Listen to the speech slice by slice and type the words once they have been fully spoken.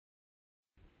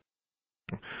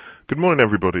Good morning,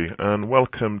 everybody, and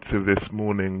welcome to this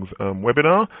morning's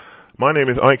webinar. My name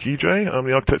is Ike EJ. I'm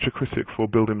the architecture critic for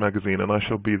Building Magazine, and I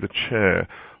shall be the chair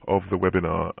of the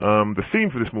webinar. The theme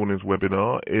for this morning's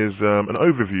webinar is an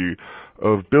overview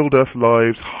of Build Earth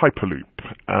Live's Hyperloop,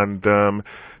 and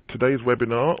today's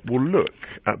webinar will look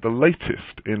at the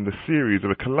latest in the series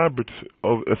of a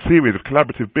series of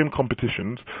collaborative BIM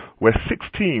competitions where 6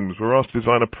 teams were asked to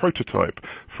design a prototype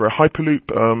for a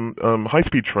Hyperloop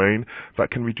high-speed train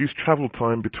that can reduce travel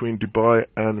time between Dubai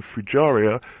and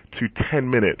Fujairah to 10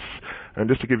 minutes. And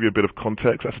just to give you a bit of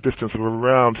context, that's a distance of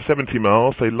around 70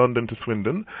 miles, say London to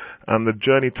Swindon, and the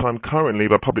journey time currently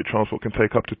by public transport can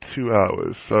take up to 2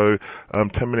 hours. So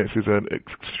 10 minutes is an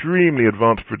extremely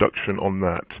advanced reduction on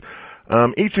that.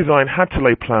 Each design had to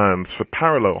lay plans for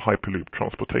parallel Hyperloop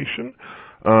transportation,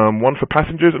 one for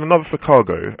passengers and another for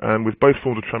cargo, and with both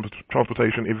forms of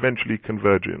transportation eventually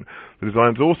converging. The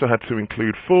designs also had to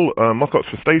include full mock-ups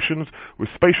for stations with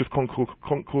spacious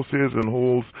concourses and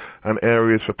halls and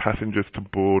areas for passengers to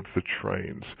board the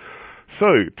trains.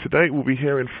 So today we'll be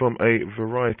hearing from a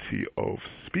variety of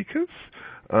speakers.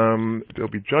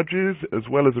 There'll be judges as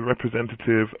well as a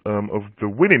representative of the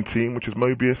winning team, which is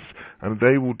Mobius, and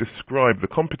they will describe the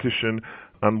competition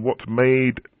and what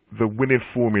made the winning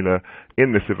formula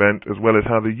in this event, as well as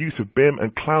how the use of BIM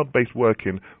and cloud-based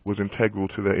working was integral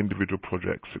to their individual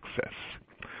project success.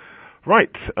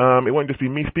 Right, it won't just be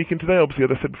me speaking today. Obviously,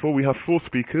 as I said before, we have 4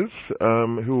 speakers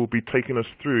who will be taking us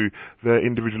through their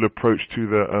individual approach to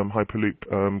the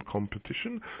Hyperloop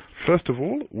competition. First of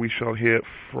all, we shall hear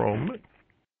from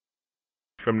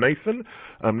Nathan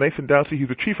Doughty, who's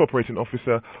the Chief Operating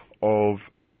Officer of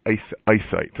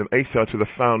Asite, and Asite are the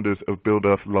founders of Build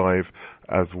Earth Live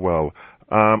as well.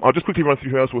 I'll just quickly run through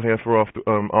who else we'll hear for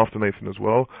after Nathan as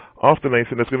well. After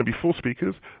Nathan, there's going to be 4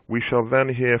 speakers. We shall then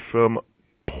hear from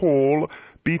Paul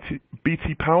BT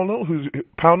Pownell,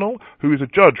 who is a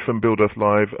judge from Build Earth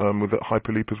Live with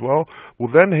Hyperloop as well.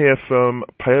 We'll then hear from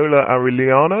Paola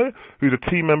Arellano, who's a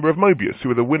team member of Mobius,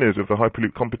 who are the winners of the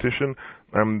Hyperloop competition.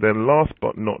 And then last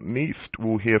but not least,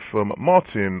 we'll hear from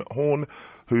Martin Horn,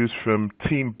 who's from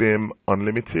Team BIM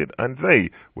Unlimited, and they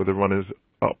were the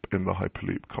runners-up in the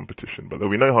Hyperloop competition. But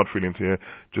there'll be no hard feelings here,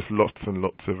 just lots and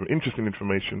lots of interesting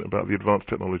information about the advanced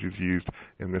technologies used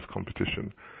in this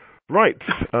competition. Right,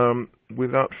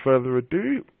 without further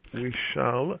ado, we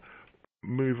shall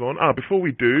move on. Before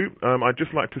we do, I'd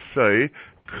just like to say,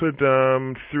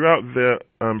 throughout the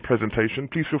presentation,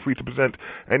 please feel free to present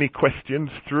any questions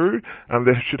through, and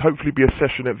there should hopefully be a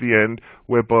session at the end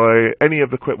whereby any of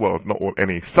the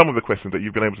some of the questions that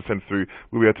you've been able to send through,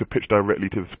 we'll be able to pitch directly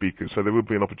to the speakers. So there will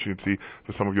be an opportunity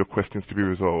for some of your questions to be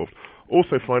resolved.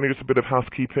 Also, finally, just a bit of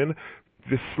housekeeping.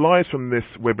 The slides from this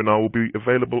webinar will be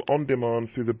available on demand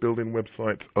through the building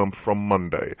website from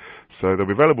Monday. So they'll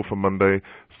be available from Monday,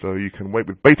 so you can wait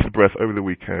with bated breath over the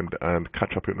weekend and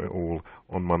catch up on it all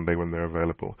on Monday when they're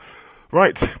available.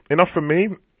 Right, enough from me.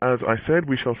 As I said,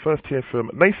 we shall first hear from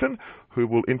Nathan, who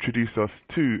will introduce us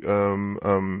to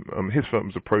his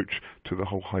firm's approach to the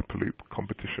whole Hyperloop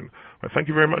competition. Right, thank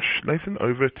you very much, Nathan.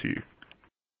 Over to you.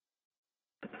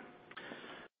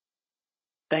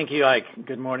 Thank you, Ike.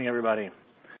 Good morning, everybody.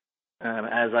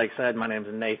 As Ike said, my name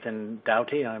is Nathan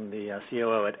Doughty. I'm the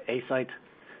COO at Asite.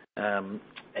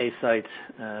 Asite,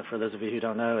 for those of you who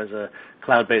don't know, is a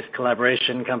cloud-based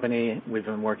collaboration company. We've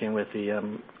been working with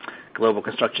the global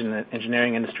construction and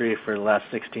engineering industry for the last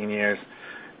 16 years,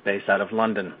 based out of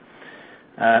London.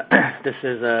 This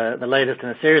is the latest in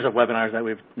a series of webinars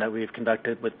that we've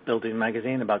conducted with Building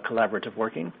Magazine about collaborative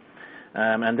working.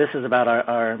 And this is about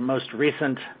our most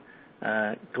recent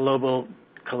global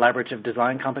collaborative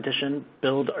design competition,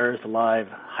 Build Earth Live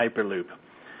Hyperloop.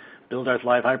 Build Earth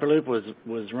Live Hyperloop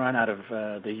was run out of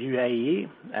the UAE,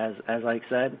 as Ike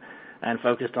said, and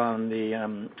focused on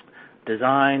the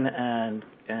design and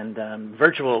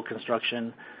virtual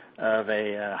construction of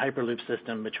a Hyperloop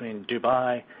system between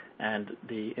Dubai and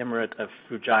the Emirate of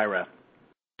Fujairah,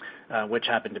 which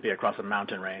happened to be across a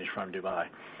mountain range from Dubai.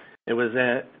 It was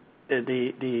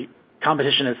the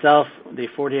competition itself, the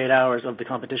 48 hours of the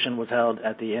competition was held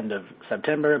at the end of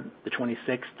September, the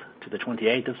 26th to the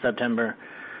 28th of September,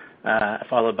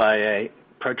 followed by a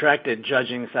protracted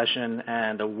judging session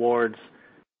and awards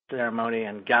ceremony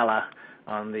and gala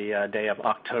on the day of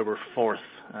October 4th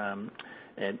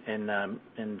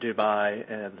in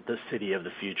Dubai, the city of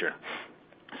the future.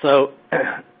 So,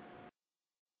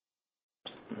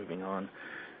 moving on.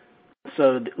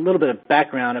 So a little bit of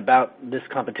background about this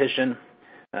competition.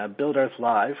 Build Earth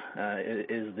Live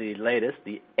is the latest,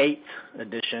 the 8th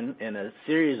edition in a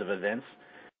series of events,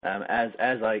 as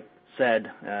I said,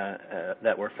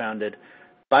 that were founded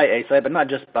by Asite, but not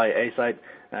just by Asite,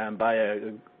 by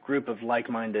a group of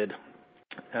like-minded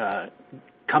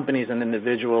companies and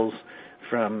individuals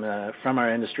from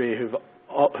our industry who've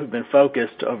been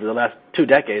focused over the last 2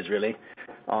 decades, really,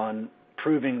 on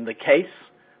proving the case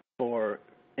for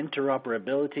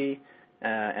interoperability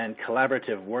and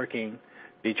collaborative working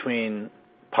between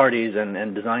parties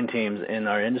and design teams in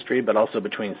our industry, but also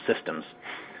between systems.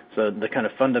 So the kind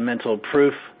of fundamental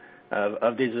proof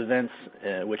of these events,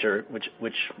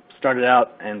 which started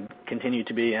out and continue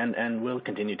to be and will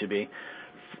continue to be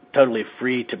totally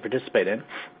free to participate in.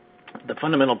 The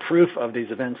fundamental proof of these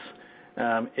events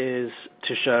is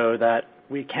to show that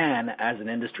we can, as an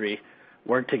industry,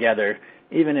 work together,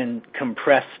 even in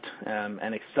compressed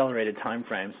and accelerated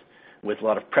timeframes with a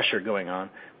lot of pressure going on.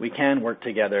 We can work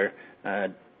together,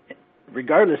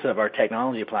 regardless of our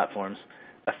technology platforms,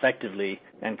 effectively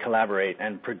and collaborate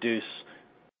and produce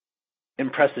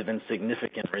impressive and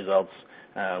significant results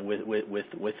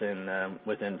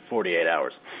within 48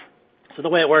 hours. So the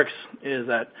way it works is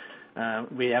that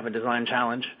we have a design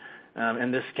challenge.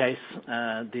 In this case,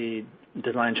 the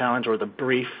design challenge or the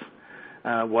brief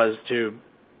was to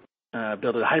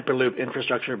build a Hyperloop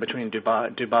infrastructure between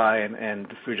Dubai and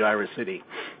Fujairah City.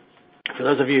 For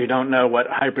those of you who don't know what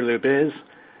Hyperloop is,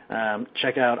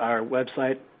 check out our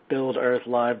website,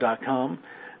 buildearthlive.com.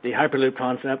 The Hyperloop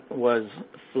concept was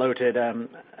floated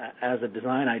as a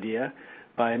design idea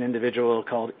by an individual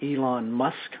called Elon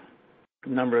Musk a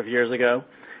number of years ago.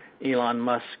 Elon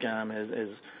Musk is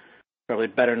probably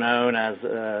better known as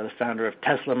the founder of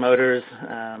Tesla Motors,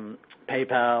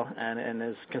 PayPal, and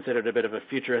is considered a bit of a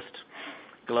futurist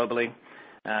globally.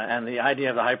 And the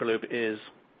idea of the Hyperloop is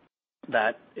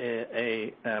that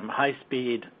a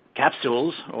high-speed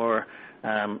capsules or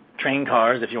train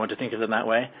cars, if you want to think of them that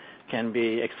way, can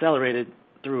be accelerated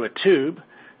through a tube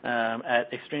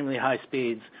at extremely high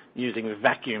speeds using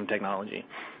vacuum technology.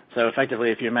 So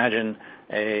effectively, if you imagine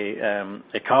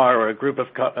a car or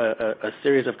a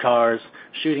series of cars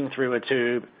shooting through a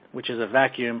tube, which is a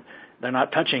vacuum, they're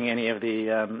not touching any of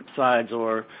the sides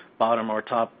or bottom or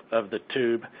top of the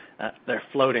tube. They're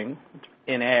floating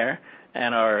in air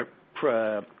and are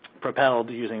propelled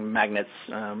using magnets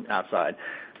outside.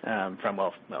 From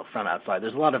outside.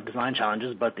 There's a lot of design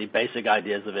challenges, but the basic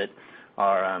ideas of it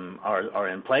are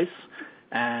in place,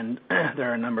 and there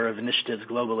are a number of initiatives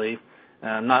globally,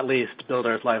 not least Build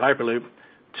Earth Live Hyperloop,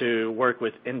 to work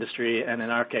with industry, and in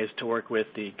our case, to work with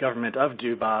the government of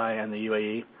Dubai and the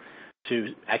UAE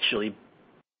to actually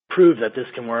prove that this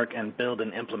can work and build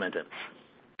and implement it.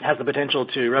 It has the potential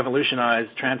to revolutionize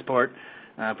transport,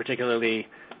 particularly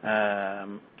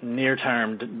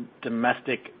near-term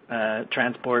domestic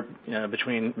transport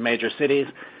between major cities.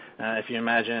 If you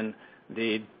imagine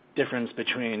the difference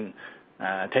between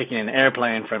taking an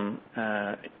airplane from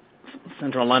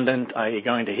central London, i.e.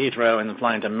 going to Heathrow and then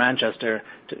flying to Manchester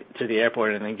to the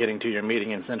airport and then getting to your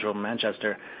meeting in central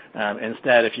Manchester.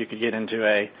 Instead, if you could get into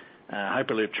a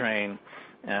Hyperloop train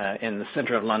in the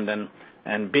center of London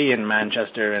and be in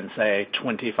Manchester in, say,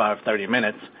 25, 30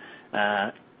 minutes,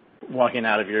 walking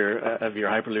out of your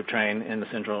Hyperloop train in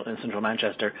central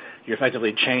Manchester, you're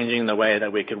effectively changing the way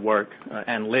that we could work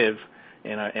and live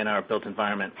in our built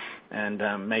environment,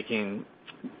 and making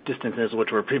distances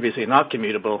which were previously not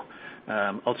commutable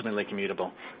ultimately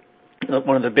commutable.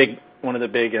 One of the big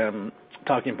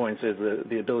talking points is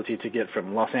the ability to get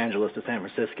from Los Angeles to San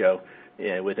Francisco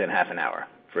within half an hour,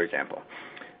 for example.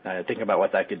 Think about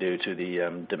what that could do to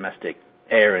the domestic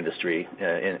air industry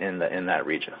in that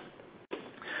region.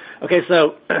 Okay,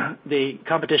 so the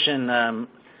competition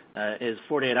is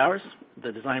 48 hours.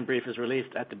 The design brief is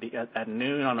released at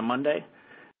noon on a Monday,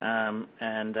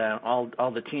 and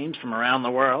all the teams from around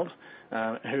the world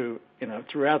who,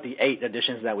 throughout the 8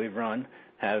 editions that we've run,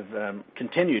 have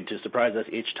continued to surprise us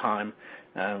each time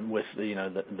with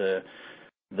the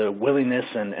willingness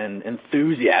and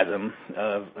enthusiasm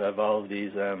of all of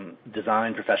these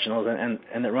design professionals,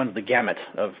 and it runs the gamut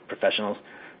of professionals,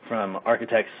 from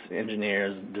architects,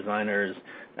 engineers, designers,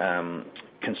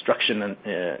 construction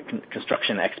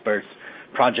experts,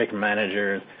 project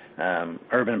managers,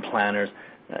 urban planners,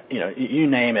 you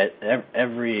name it.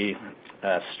 Every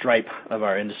stripe of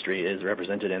our industry is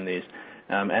represented in these,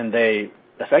 and they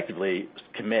effectively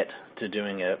commit to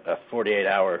doing a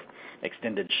 48-hour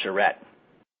extended charrette,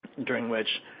 during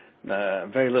which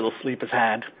very little sleep is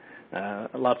had.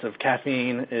 Lots of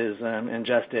caffeine is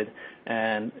ingested,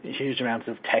 and huge amounts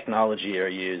of technology are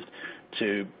used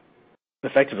to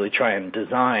effectively try and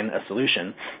design a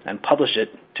solution and publish it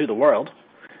to the world,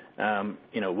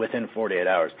 within 48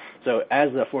 hours. So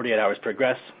as the 48 hours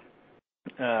progress,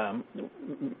 the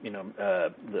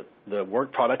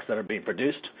work products that are being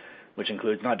produced, which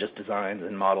includes not just designs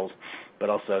and models, but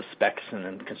also specs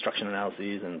and construction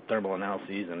analyses and thermal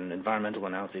analyses and environmental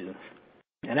analyses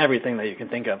and everything that you can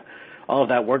think of. All of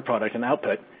that work product and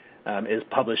output is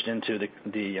published into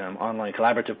the online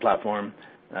collaborative platform,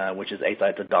 which is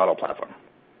Asite's Adodal platform.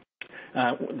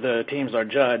 The teams are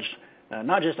judged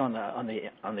not just on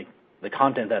the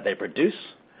content that they produce,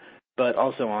 but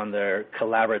also on their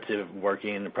collaborative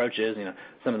working approaches.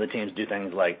 Some of the teams do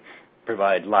things like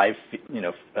provide live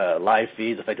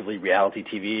feeds, effectively reality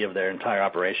TV of their entire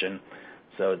operation.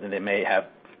 So they may have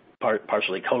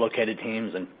partially co-located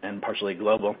teams and partially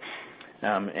global,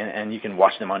 and you can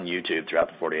watch them on YouTube throughout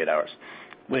the 48 hours,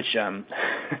 which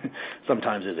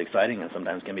sometimes is exciting and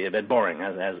sometimes can be a bit boring,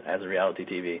 as a reality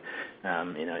TV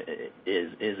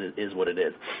is what it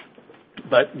is.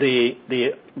 But the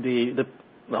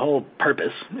whole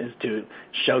purpose is to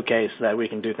showcase that we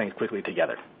can do things quickly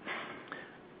together.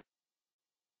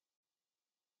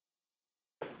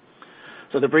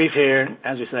 So the brief here,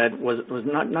 as we said, was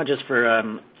not just for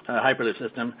a Hyperloop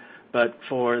system, but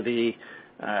for the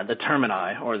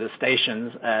termini or the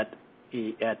stations at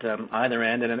either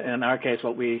end. And in our case,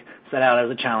 what we set out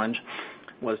as a challenge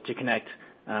was to connect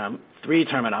 3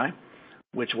 termini,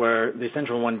 which were the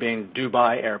central one being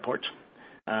Dubai Airport,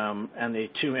 and the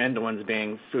 2 end ones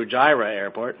being Fujairah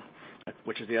Airport,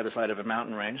 which is the other side of a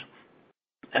mountain range,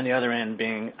 and the other end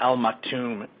being Al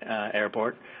Maktoum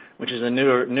Airport, which is a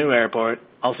new airport,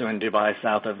 also in Dubai,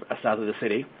 south of the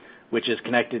city, which is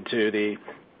connected to the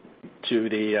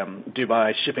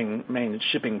Dubai main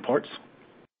shipping ports,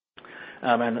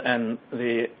 and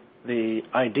the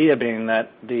idea being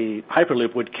that the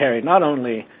Hyperloop would carry not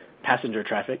only passenger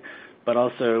traffic, but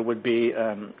also would be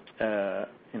a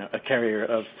carrier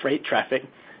of freight traffic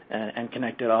and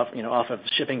connected off of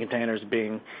shipping containers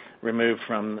being removed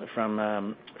from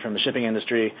the shipping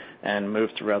industry and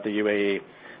moved throughout the UAE.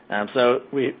 So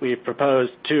we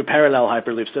proposed 2 parallel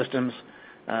Hyperloop systems,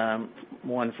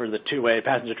 one for the 2-way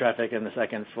passenger traffic and the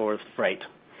second for freight.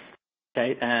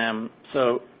 Okay,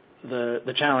 so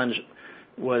the challenge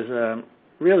was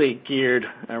really geared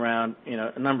around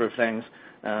a number of things.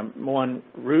 One,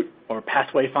 route or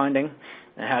pathway finding.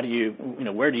 How do you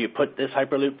where do you put this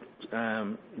Hyperloop?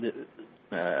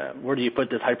 Where do you put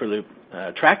this Hyperloop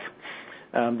track?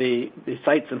 The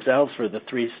sites themselves for the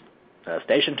 3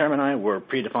 station termini were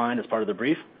predefined as part of the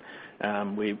brief.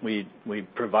 We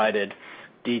provided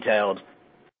detailed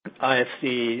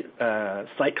IFC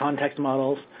site context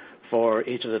models for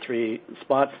each of the 3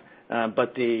 spots,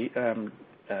 but beyond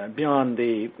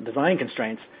the design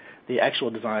constraints, the actual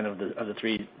design of the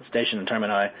 3 station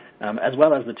termini, as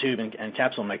well as the tube and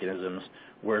capsule mechanisms,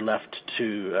 were left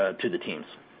to the teams.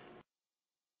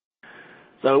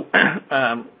 So,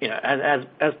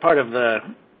 as part of the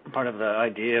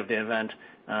idea of the event,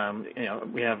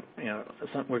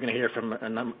 we're going to hear from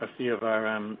a few of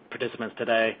our participants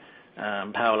today,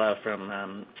 Paola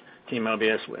from Team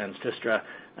Mobius and Sistra,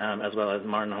 as well as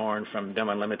Martin Horn from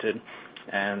Demo Unlimited,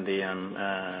 and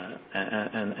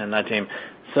that team.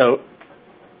 So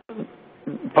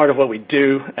part of what we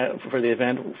do for the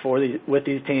event with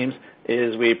these teams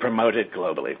is we promote it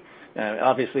globally.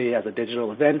 Obviously, as a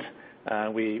digital event,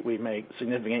 we make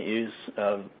significant use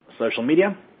of social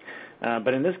media,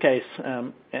 but in this case,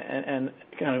 and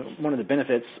kind of one of the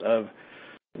benefits of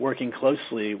working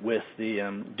closely with the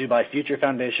Dubai Future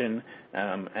Foundation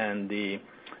and the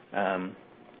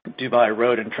Dubai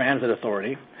Road and Transit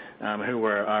Authority, who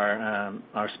were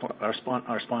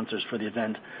our sponsors for the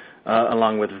event,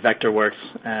 along with Vectorworks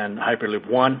and Hyperloop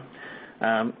One,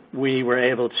 we were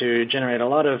able to generate a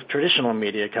lot of traditional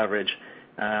media coverage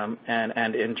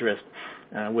and interest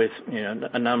with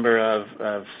a number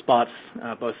of spots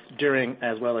both during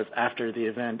as well as after the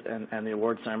event and the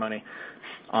award ceremony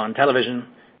on television,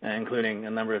 including a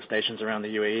number of stations around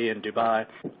the UAE and Dubai.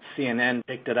 CNN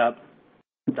picked it up.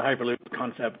 The Hyperloop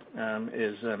concept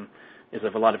is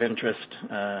of a lot of interest,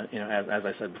 as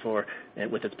I said before,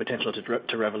 with its potential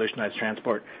to revolutionize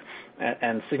transport,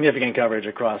 and significant coverage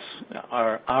across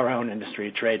our own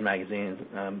industry, trade magazines,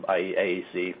 i.e.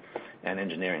 AEC, and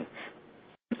engineering.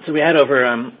 So we had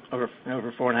over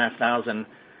 4,500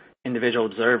 individual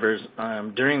observers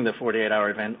during the 48-hour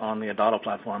event on the Adodal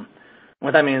platform.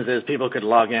 What that means is people could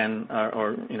log in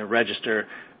or register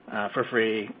for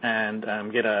free and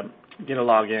get a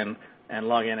login and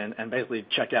log in and basically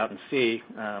check out and see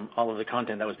all of the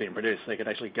content that was being produced. They could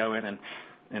actually go in and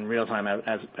in real time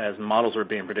as models were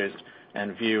being produced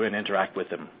and view and interact with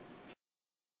them.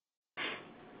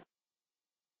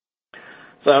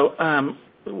 So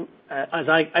as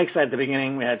Ike said at the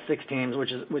beginning, we had 6 teams,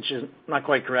 which is not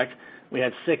quite correct. We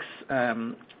had 6.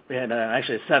 We had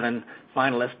actually 7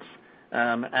 finalists,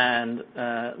 and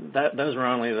those were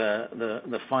only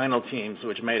the final teams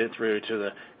which made it through to the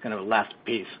kind of last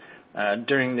piece.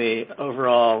 During the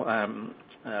overall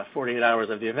 48 hours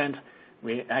of the event,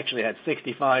 we actually had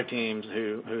 65 teams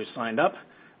who signed up,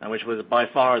 which was by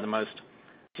far the most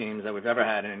teams that we've ever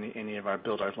had in any of our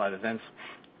Build Earth Live events.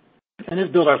 And this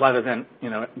Build Earth Live event,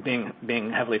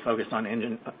 being heavily focused on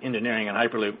engineering and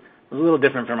Hyperloop, was a little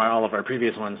different from all of our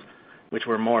previous ones, which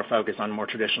were more focused on more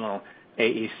traditional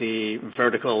AEC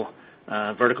vertical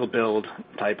build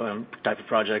type of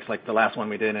projects. Like the last one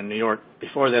we did in New York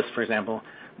before this, for example,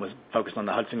 was focused on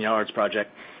the Hudson Yards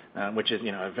project, which is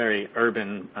a very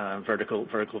urban vertical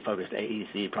focused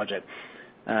AEC project.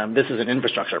 This is an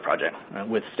infrastructure project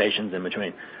with stations in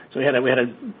between. So we had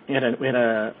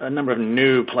a number of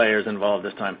new players involved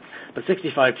this time, but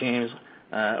 65 teams,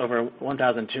 over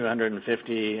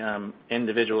 1,250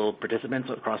 individual participants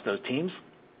across those teams,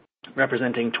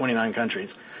 representing 29 countries.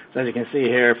 So as you can see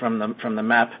here from the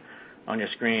map on your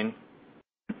screen,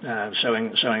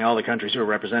 showing all the countries who were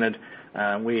represented,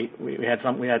 we had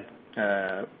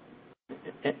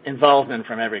involvement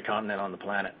from every continent on the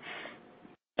planet.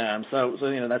 So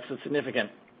that's a significant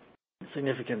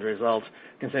result,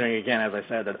 considering, again, as I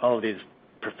said, that all of these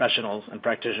professionals and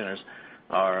practitioners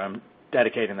are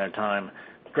dedicating their time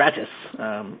gratis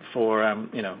for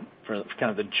kind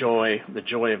of the joy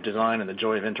of design and the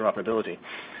joy of interoperability.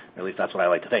 At least that's what I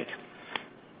like to think.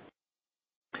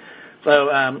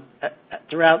 So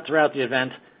throughout the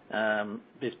event,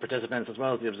 these participants as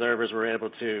well as the observers were able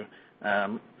to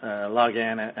log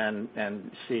in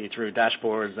and see through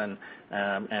dashboards and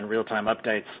real-time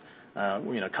updates,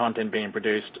 content being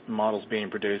produced, models being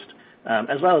produced,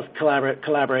 as well as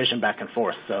collaboration back and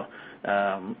forth. So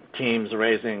teams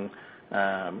raising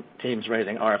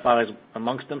RFIs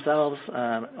amongst themselves,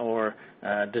 or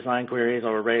design queries,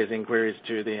 or raising queries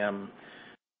to the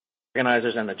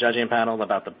organizers and the judging panel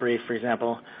about the brief, for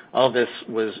example. All of this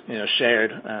was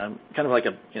shared, kind of like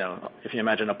if you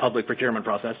imagine a public procurement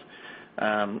process,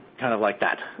 kind of like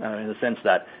that, in the sense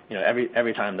that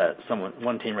every time that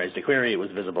one team raised a query, it was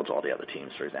visible to all the other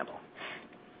teams, for example.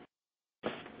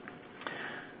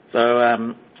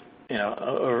 So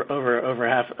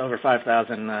over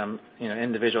 5,000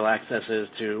 individual accesses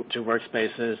to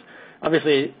workspaces.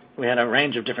 Obviously, we had a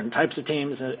range of different types of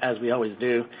teams, as we always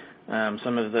do.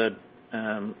 Some of the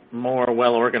more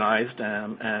well-organized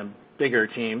and bigger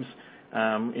teams,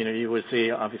 you would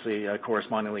see obviously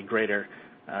correspondingly greater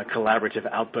collaborative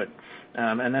output,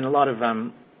 and then a lot of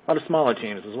smaller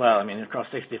teams as well. I mean, across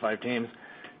 65 teams,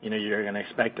 you're going to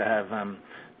expect to have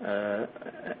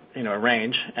a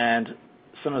range, and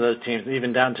some of those teams,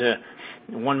 even down to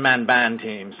one-man band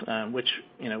teams, which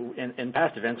in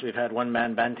past events we've had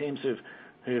one-man band teams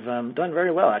who've done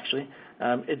very well actually.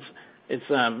 It's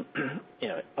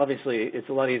obviously it's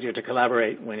a lot easier to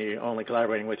collaborate when you're only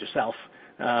collaborating with yourself.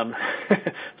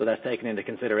 So that's taken into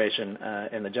consideration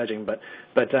in the judging. But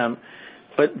the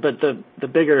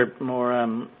bigger,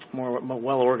 more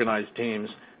well-organized teams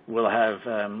will have,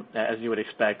 as you would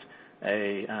expect,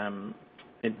 a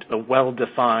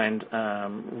well-defined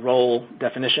role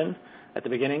definition at the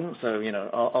beginning. So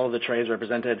all of the trades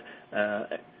represented,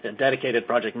 a dedicated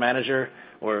project manager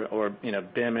or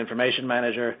BIM information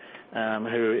manager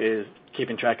who is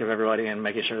keeping track of everybody and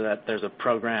making sure that there's a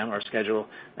program or schedule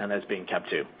and that's being kept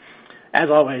to. As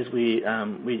always, we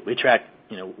track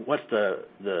what's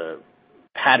the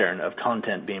pattern of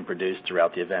content being produced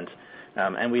throughout the event,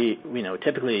 and we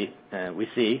typically we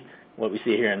see what we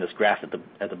see here in this graph at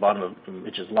the bottom of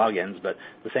which is logins, but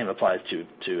the same applies to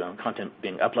content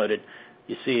being uploaded.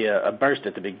 You see a burst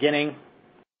at the beginning,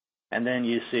 and then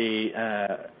you see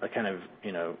a kind of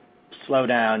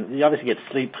slowdown. You obviously get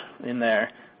sleep in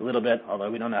there a little bit, although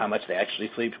we don't know how much they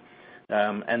actually sleep.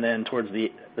 And then towards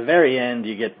the very end,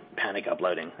 you get panic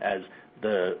uploading as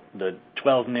the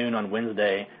 12 noon on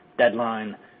Wednesday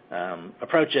deadline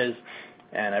approaches,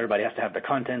 and everybody has to have the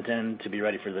content in to be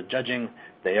ready for the judging.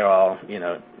 They are all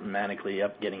manically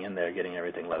up, getting in there, getting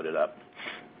everything loaded up.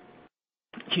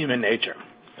 Human nature.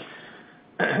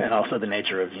 And also the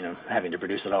nature of having to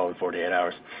produce it all in 48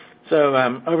 hours. So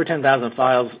over 10,000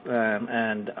 files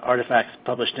and artifacts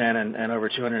published in, and over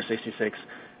 266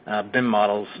 BIM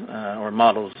models or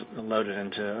models loaded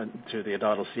into the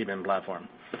Adodal CBIM platform.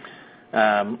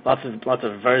 Lots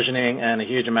of versioning and a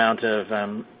huge amount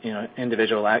of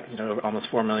individual almost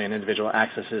 4 million individual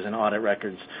accesses and audit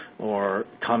records or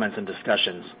comments and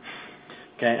discussions.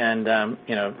 Okay, and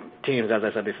teams, as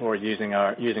I said before, using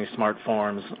smart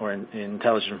forms or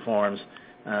intelligent forms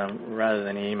rather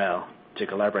than email to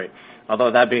collaborate.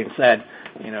 Although that being said,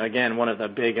 again, one of the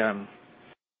big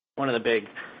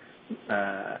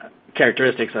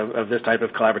characteristics of this type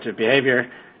of collaborative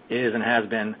behavior is and has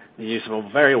been the use of a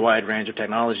very wide range of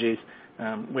technologies,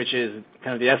 which is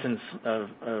kind of the essence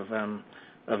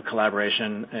of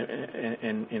collaboration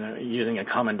in using a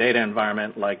common data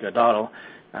environment like a DODL,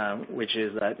 which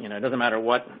is that it doesn't matter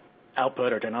what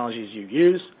output or technologies you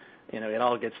use, it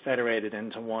all gets federated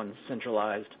into one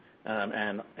centralized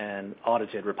and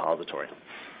audited repository.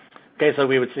 Okay, so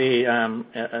we would see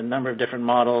a number of different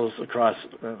models across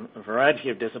a variety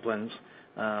of disciplines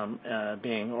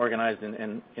being organized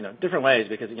in different ways,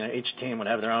 because each team would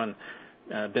have their own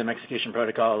BIM execution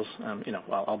protocols.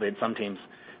 Albeit some teams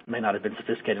may not have been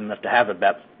sophisticated enough to have a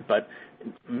BEP, but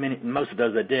most of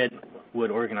those that did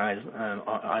would organize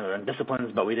either in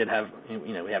disciplines. But we did have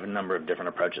we have a number of different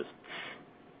approaches.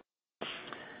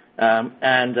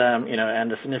 And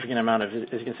a significant amount of, I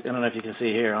don't know if you can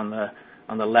see here on the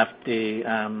left, the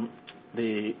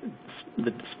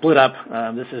split up.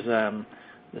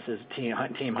 This is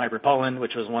Team Hyper Poland,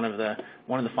 which was one of the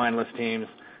finalist teams,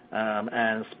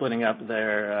 and splitting up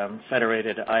their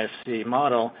federated IFC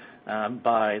model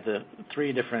by the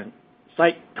 3 different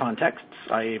site contexts,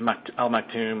 i.e. Al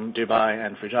Maktoum, Dubai,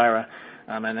 and Fujairah,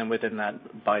 and then within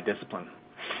that by discipline.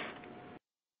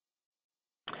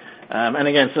 And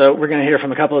again, so we're going to hear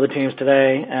from a couple of the teams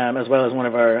today, as well as one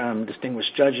of our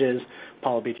distinguished judges,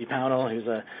 Paul B.T. Pownell, who's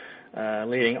a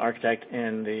leading architect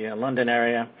in the London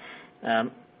area.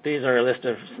 These are a list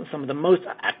of some of the most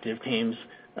active teams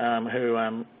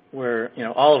who were,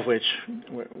 all of which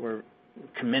were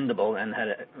commendable and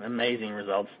had amazing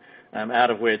results,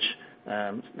 out of which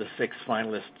the 6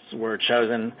 finalists were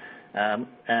chosen,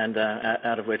 and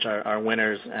out of which our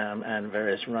winners and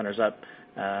various runners-up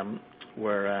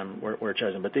were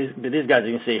chosen. But these guys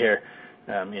you can see here,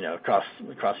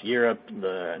 across Europe,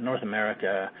 North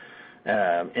America,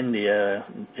 India,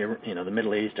 the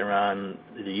Middle East, Iran,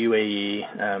 the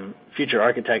UAE. Future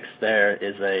Architects there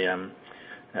is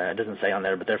it doesn't say on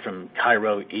there, but they're from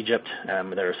Cairo, Egypt.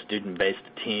 They're a student-based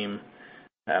team.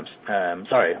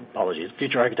 Sorry, apologies.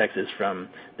 Future Architects is from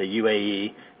the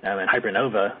UAE, and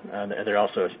Hypernova, they're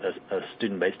also a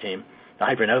student-based team. The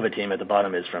Hypernova team at the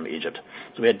bottom is from Egypt.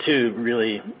 So we had 2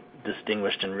 really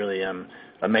distinguished and really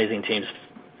amazing teams,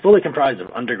 fully comprised of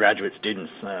undergraduate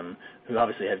students who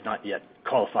obviously have not yet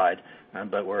qualified,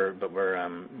 but were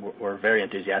very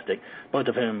enthusiastic. Both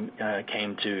of whom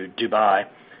came to Dubai.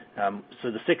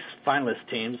 So the 7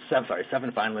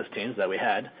 finalist teams that we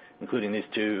had, including these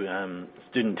 2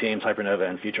 student teams, Hypernova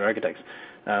and Future Architects,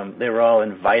 they were all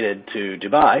invited to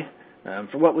Dubai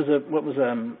for what was a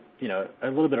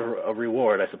little bit of a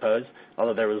reward, I suppose,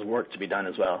 although there was work to be done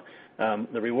as well.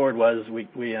 The reward was we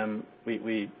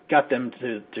got them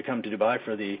to come to Dubai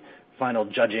for the final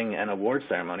judging and award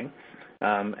ceremony,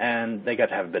 and they got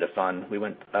to have a bit of fun. We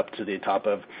went up to the top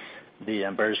of the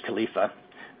Burj Khalifa,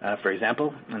 for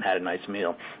example, and had a nice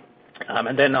meal.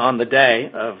 And then on the day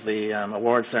of the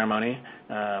award ceremony,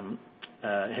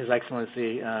 His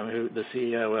Excellency, the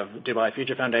CEO of Dubai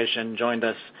Future Foundation, joined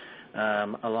us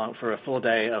along for a full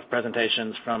day of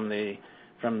presentations from the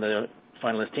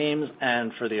finalist teams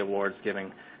and for the awards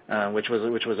giving, which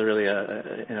was really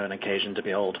an occasion to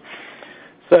behold.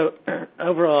 So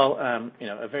overall,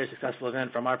 a very successful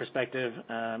event from our perspective.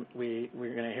 We're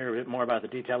going to hear a bit more about the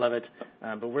detail of it,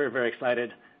 but we're very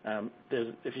excited.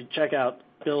 If you check out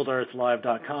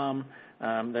buildearthlive.com,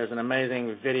 there's an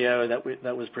amazing video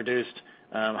that was produced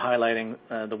highlighting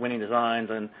the winning designs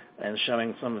and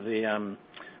showing some of the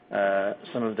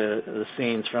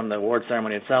scenes from the award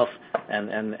ceremony itself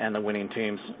and the winning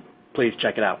teams. Please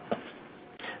check it out.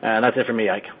 That's it for me,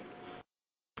 Ike.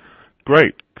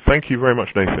 Great. Thank you very much,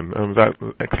 Nathan. That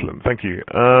was excellent. Thank you.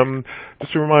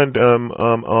 Just to remind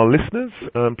our listeners,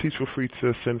 please feel free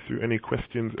to send through any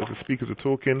questions as the speakers are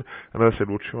talking, and as I said,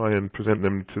 we'll try and present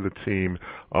them to the team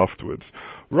afterwards.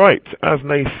 Right, as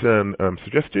Nathan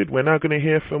suggested, we're now going to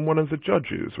hear from one of the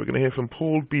judges. We're going to hear from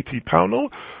Paul B.T. Pownell,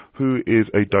 who is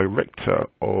a director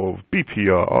of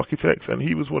BPR Architects, and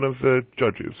he was one of the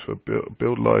judges for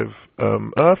Build Live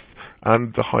Earth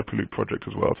and the Hyperloop project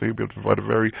as well. So he'll be able to provide a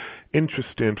very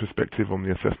interesting perspective on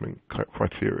the assessment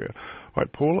criteria. All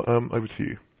right, Paul, over to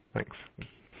you. Thanks.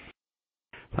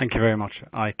 Thank you very much,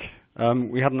 Ike.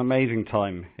 We had an amazing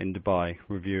time in Dubai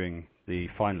reviewing the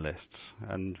finalists,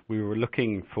 and we were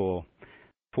looking for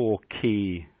 4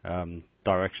 key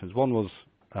directions. One was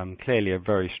clearly a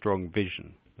very strong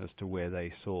vision as to where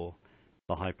they saw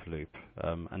the Hyperloop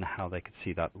and how they could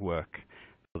see that work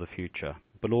for the future.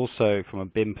 But also from a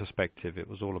BIM perspective, it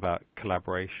was all about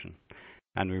collaboration.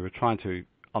 And we were trying to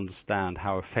understand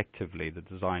how effectively the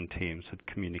design teams had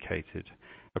communicated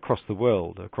across the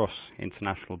world, across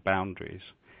international boundaries,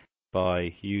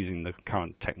 by using the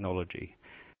current technology.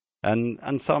 And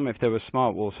some, if they were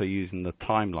smart, were also using the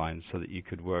timeline so that you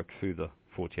could work through the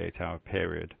 48-hour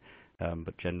period,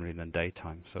 but generally in the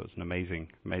daytime. So it's an amazing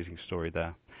story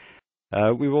there.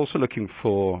 We were also looking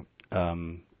for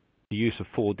the use of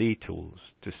 4D tools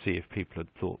to see if people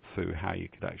had thought through how you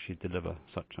could actually deliver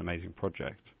such an amazing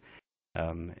project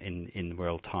in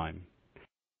real time.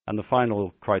 And the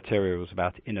final criteria was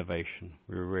about innovation.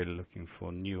 We were really looking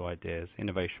for new ideas,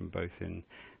 innovation both in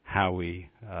how we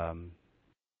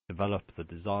develop the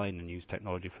design and use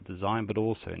technology for design, but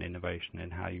also in innovation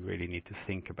in how you really need to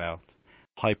think about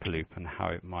Hyperloop and how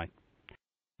it might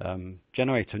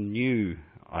generate a new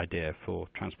idea for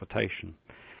transportation.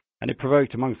 And it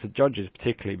provoked amongst the judges,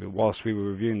 particularly whilst we were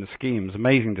reviewing the schemes,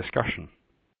 amazing discussion.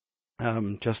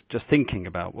 Just thinking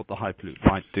about what the Hyperloop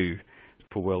might do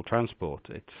for world transport.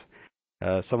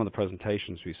 It's some of the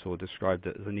presentations we saw described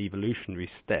it as an evolutionary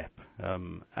step,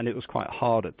 and it was quite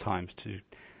hard at times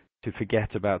to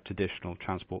forget about traditional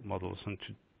transport models and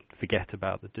to forget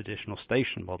about the traditional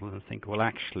station model and think, well,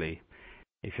 actually,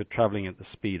 if you're traveling at the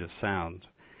speed of sound,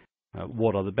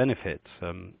 what are the benefits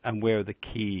and where are the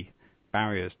key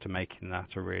barriers to making that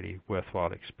a really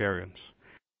worthwhile experience?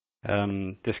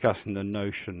 Discussing the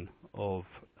notion of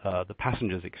the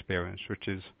passenger's experience, which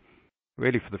is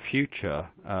really for the future,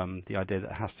 the idea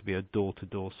that it has to be a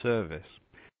door-to-door service.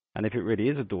 And if it really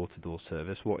is a door-to-door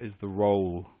service, what is the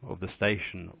role of the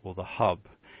station or the hub?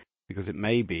 Because it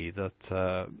may be that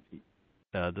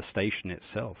the station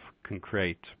itself can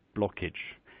create blockage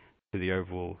to the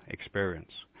overall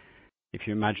experience. If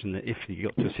you imagine that if you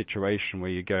got to a situation where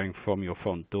you're going from your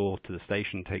front door to the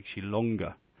station takes you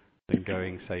longer than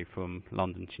going, say, from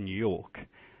London to New York,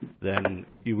 then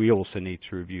we also need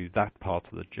to review that part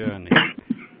of the journey.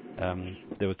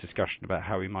 There was discussion about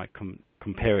how we might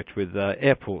compare it with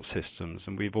airport systems,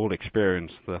 and we've all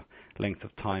experienced the length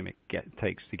of time it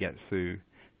takes to get through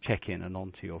check-in and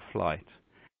onto your flight,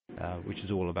 which is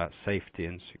all about safety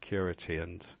and security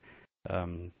and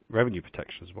revenue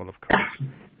protection as well, of course.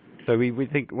 So we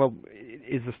think, well,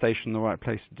 is the station the right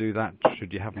place to do that?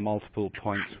 Should you have multiple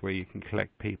points where you can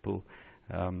collect people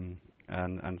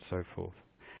and so forth?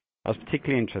 I was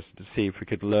particularly interested to see if we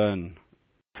could learn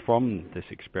from this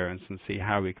experience and see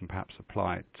how we can perhaps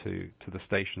apply it to the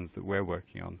stations that we're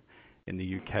working on in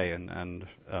the UK and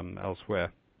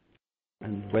elsewhere,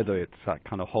 and whether it's that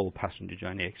kind of whole passenger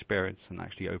journey experience and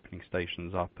actually opening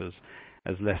stations up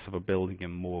as less of a building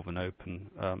and more of an open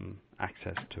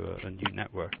access to a new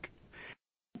network.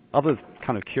 Other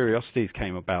kind of curiosities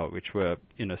came about, which were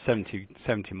 70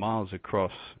 miles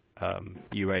across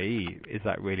UAE. Is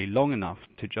that really long enough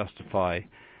to justify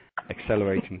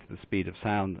accelerating to the speed of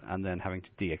sound and then having to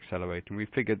de-accelerate? And we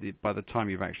figured that by the time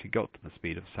you've actually got to the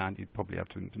speed of sound, you'd probably have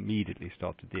to immediately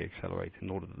start to de-accelerate in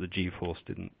order that the G-force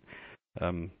didn't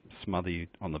smother you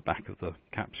on the back of the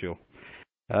capsule.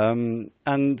 And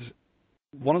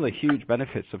one of the huge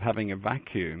benefits of having a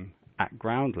vacuum at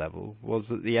ground level was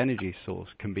that the energy source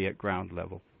can be at ground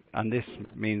level. And this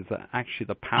means that actually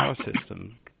the power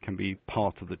system can be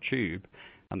part of the tube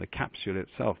and the capsule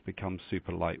itself becomes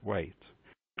super lightweight.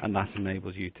 And that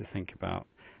enables you to think about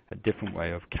a different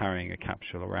way of carrying a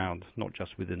capsule around, not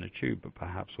just within a tube, but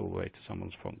perhaps all the way to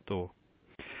someone's front door.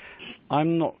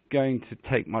 I'm not going to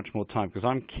take much more time because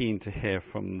I'm keen to hear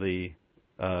from the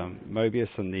Mobius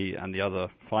and the other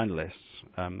finalists,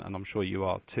 and I'm sure you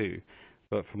are too.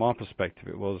 But from our perspective,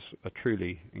 it was a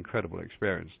truly incredible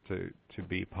experience to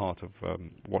be part of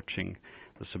watching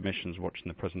the submissions, watching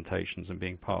the presentations, and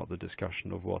being part of the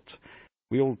discussion of what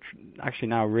we all actually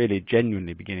now really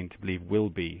genuinely beginning to believe will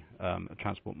be a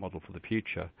transport model for the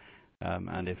future.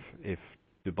 And if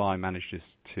Dubai manages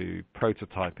to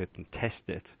prototype it and test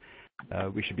it,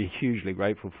 we should be hugely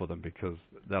grateful for them because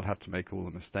they'll have to make all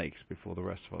the mistakes before the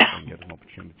rest of us can get an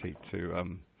opportunity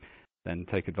to then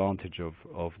take advantage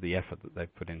of the effort that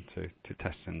they've put into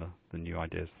testing the new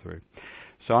ideas through.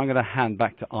 So I'm going to hand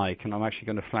back to Ike, and I'm actually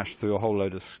going to flash through a whole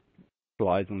load of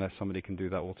slides unless somebody can do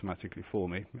that automatically for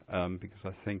me, because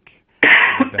I think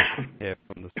it's best to hear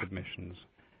from the submissions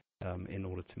in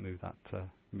order to move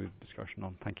the discussion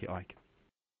on. Thank you, Ike.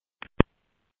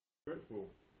 Great. Well,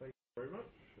 thank you very much.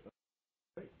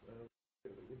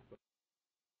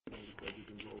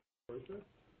 Process.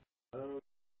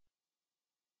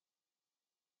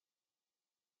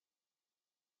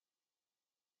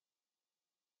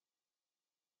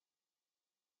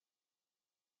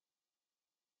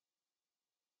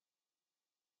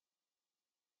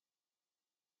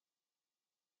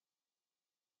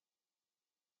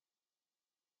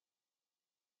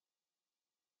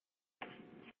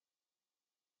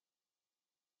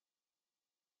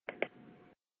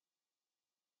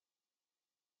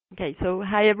 Okay, so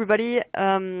hi everybody.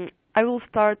 I will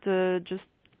start just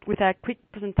with a quick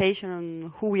presentation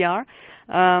on who we are.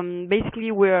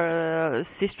 Basically, we're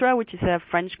Sistra, which is a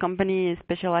French company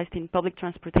specialized in public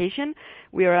transportation.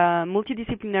 We are a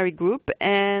multidisciplinary group,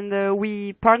 and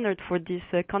we partnered for this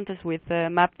contest with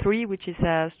MAP3, which is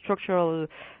a structural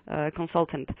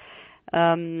consultant.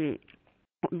 Our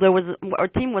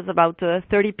team was about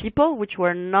 30 people, which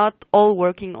were not all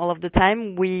working all of the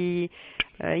time. We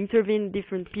intervened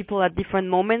different people at different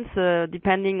moments,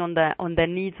 depending on the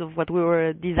needs of what we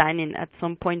were designing at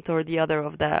some point or the other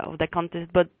of the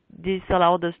contest. But this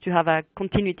allowed us to have a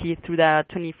continuity through the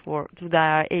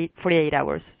 48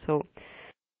 hours. So,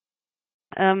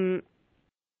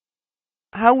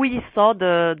 how we saw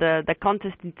the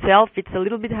contest itself, it's a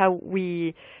little bit how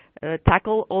we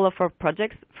tackle all of our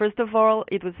projects. First of all,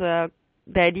 it was the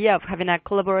idea of having a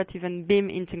collaborative and BIM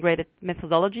integrated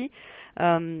methodology.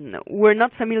 We're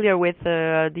not familiar with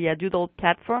the Doodle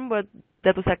platform, but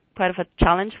that was quite of a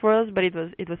challenge for us, but it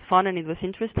was fun and it was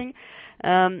interesting.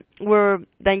 Where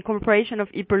the incorporation of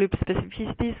Hyperloop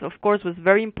specificities, of course, was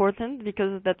very important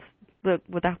because that's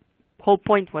what the whole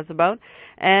point was about,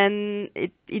 and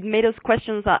it made us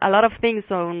question a lot of things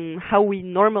on how we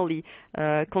normally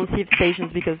conceive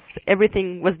stations, because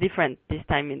everything was different this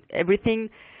time.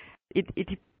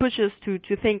 It pushes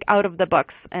to think out of the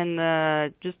box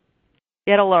and just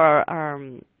get all our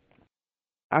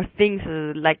things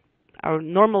like our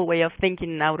normal way of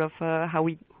thinking out of how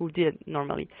we did it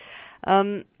normally.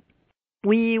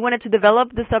 We wanted to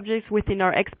develop the subjects within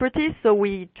our expertise, so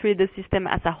we treat the system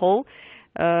as a whole.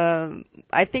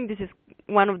 I think this is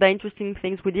one of the interesting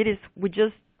things we did, is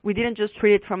we didn't just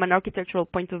treat it from an architectural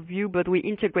point of view, but we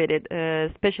integrated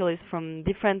specialists from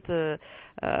different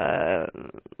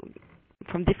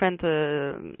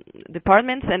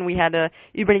departments, and we had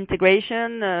urban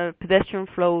integration, pedestrian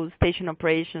flow, station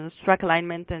operations, track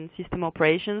alignment, and system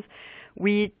operations.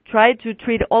 We tried to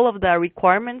treat all of the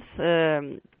requirements,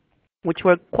 which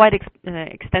were quite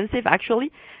extensive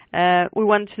actually. We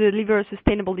wanted to deliver a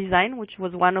sustainable design, which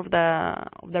was one of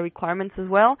the requirements as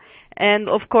well. And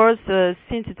of course,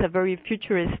 since it's a very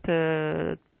futurist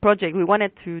project, we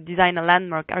wanted to design a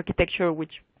landmark architecture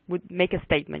which would make a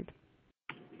statement.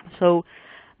 So,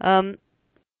 on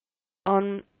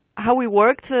how we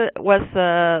worked was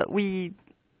we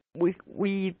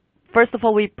first of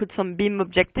all, we put some BIM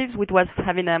objectives, which was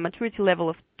having a maturity level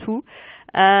of 2,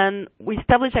 and we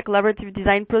established a collaborative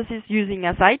design process using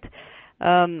Asite.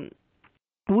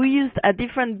 We used a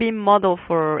different BIM model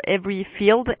for every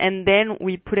field, and then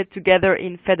we put it together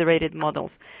in federated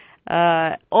models.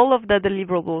 All of the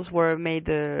deliverables were made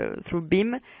through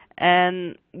BIM,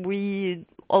 and we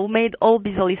made all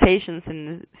visualizations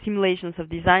and simulations of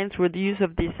design through the use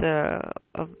of this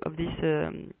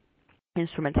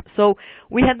instrument. So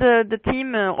we had the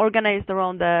team organized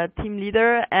around the team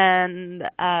leader and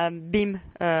BIM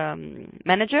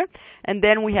manager, and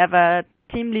then we have a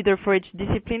team leader for each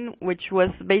discipline, which was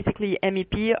basically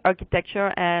MEP,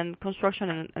 architecture, and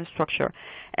construction and structure.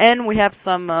 And we have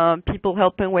some people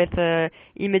helping with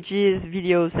images,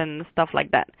 videos, and stuff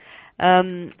like that.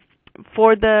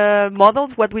 For the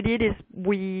models, what we did is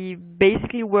we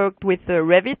basically worked with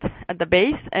Revit at the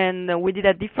base, and we did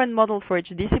a different model for each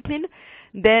discipline.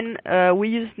 Then we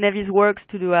used Navisworks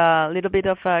to do a little bit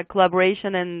of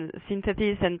collaboration and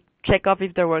synthesis and check off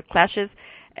if there were clashes.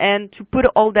 And to put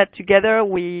all that together,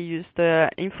 we used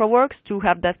InfraWorks to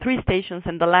have the 3 stations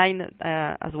and the line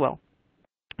as well.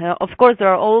 Of course, there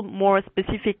are all more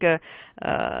specific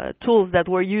tools that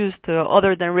were used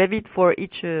other than Revit for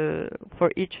each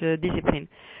discipline.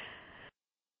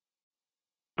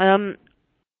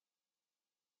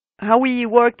 How we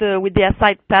worked with the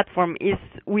Asite platform is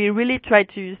we really tried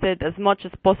to use it as much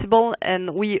as possible,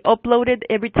 and we uploaded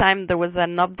every time there was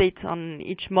an update on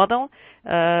each model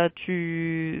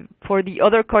for the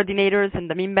other coordinators and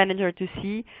the BIM manager to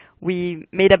see. We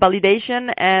made a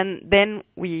validation, and then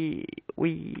we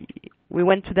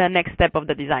went to the next step of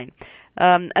the design.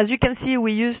 As you can see,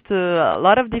 we used a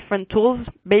lot of different tools.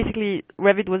 Basically,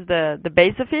 Revit was the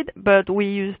base of it, but we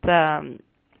used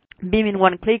BIM in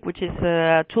one click, which is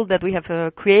a tool that we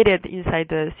have created inside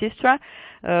the Sistra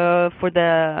for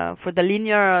the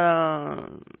linear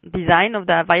design of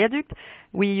the viaduct.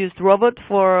 We used Robot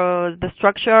for the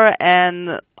structure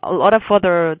and a lot of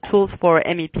other tools for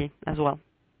MEP as well.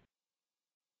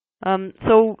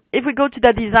 So if we go to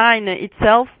the design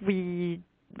itself, the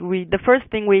first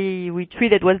thing we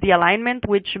treated was the alignment,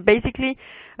 which basically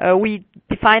we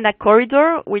defined a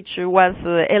corridor which was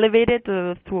elevated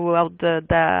throughout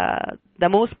the the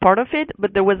most part of it,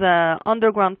 but there was an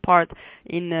underground part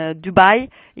in Dubai,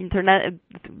 internet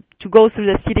to go through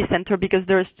the city center because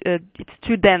it's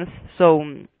too dense. So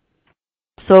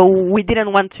we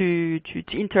didn't want to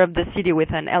interrupt the city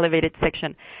with an elevated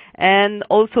section, and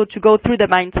also to go through the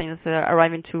mountains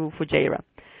arriving to Fujairah.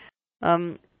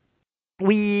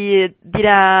 We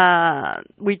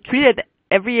treated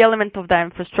every element of the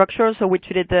infrastructure. So we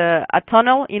treated a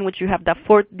tunnel in which you have the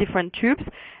 4 different tubes,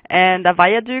 and a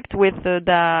viaduct with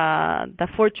the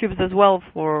 4 tubes as well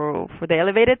for the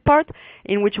elevated part,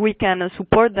 in which we can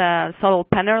support the solar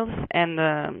panels. And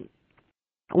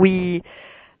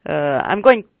I'm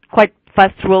going quite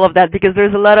fast through all of that because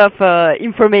there's a lot of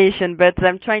information, but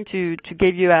I'm trying to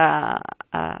give you an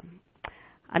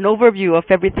overview of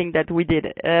everything that we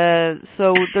did.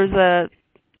 So there's a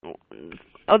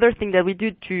other thing that we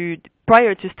do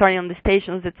prior to starting on the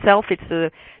stations itself.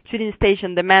 It's treating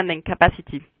station demand and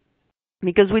capacity,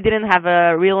 because we didn't have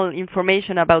real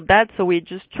information about that. So we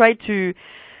just tried to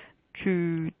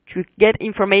get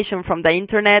information from the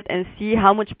internet and see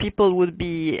how much people would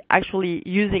be actually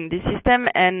using this system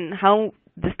and how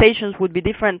the stations would be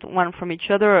different one from each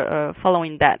other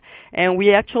following that. And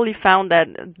we actually found that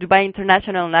Dubai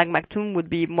International and Al Maktoum would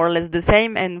be more or less the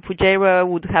same, and Fujairah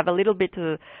would have a little bit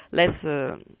less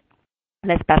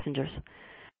passengers.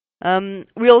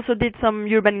 We also did some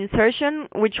urban insertion,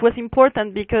 which was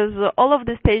important because all of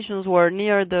the stations were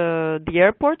near the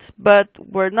airports, but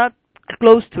were not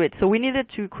close to it. So we needed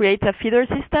to create a feeder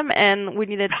system, and we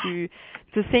needed to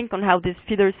think on how this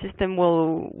feeder system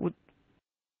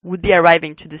would be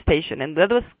arriving to the station, and that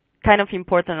was kind of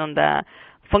important on the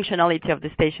functionality of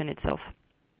the station itself.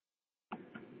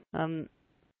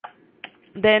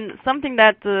 Then something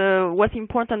that was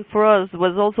important for us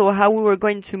was also how we were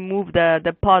going to move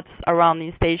the pods around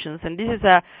in stations, and this is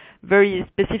a very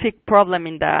specific problem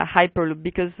in the Hyperloop,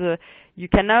 because you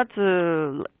cannot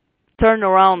turn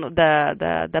around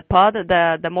the pod.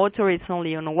 The motor is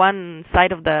only on one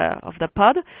side of the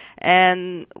pod,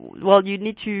 and well, you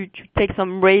need to take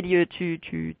some radio to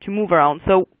move around.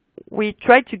 So we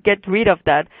tried to get rid of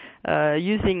that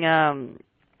using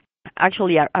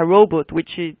actually a robot,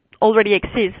 which already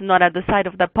exists, not at the side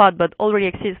of the pod, but already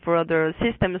exists for other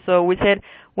systems. So we said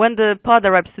when the pod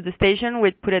arrives to the station, we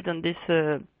put it on this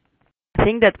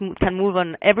thing that can move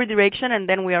on every direction, and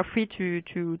then we are free to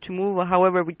move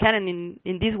however we can, and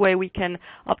in this way we can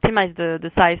optimize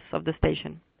the size of the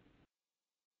station.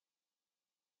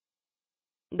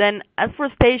 Then as for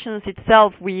stations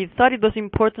itself, we thought it was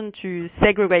important to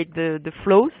segregate the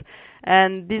flows,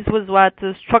 and this was what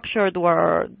structured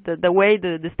the way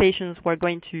the stations were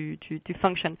going to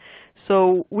function.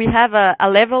 So we have a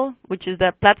level, which is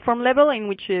the platform level, in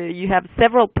which you have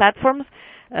several platforms.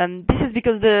 This is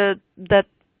because the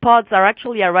pods are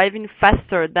actually arriving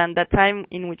faster than the time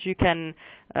in which you can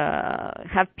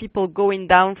have people going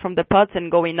down from the pods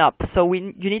and going up. So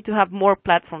you need to have more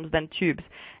platforms than tubes.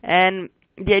 And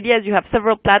the idea is you have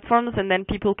several platforms, and then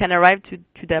people can arrive to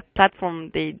the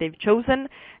platform they've chosen,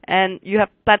 and you have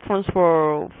platforms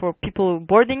for people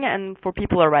boarding and for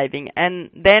people arriving. And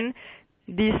then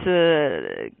this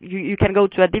you can go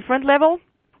to a different level,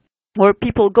 where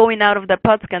people going out of the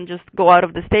pods can just go out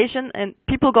of the station, and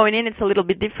people going in, it's a little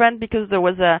bit different because there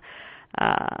was a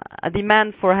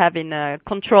demand for having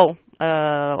control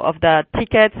of the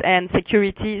tickets and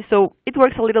security. So it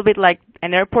works a little bit like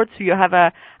an airport. So you have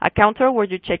a counter where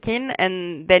you check in,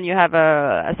 and then you have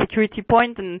a security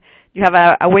point, and you have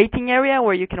a waiting area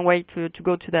where you can wait to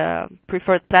go to the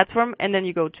preferred platform, and then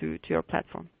you go to your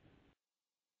platform.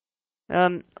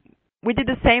 We did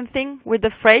the same thing with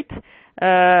the freight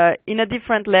in a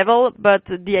different level, but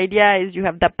the idea is you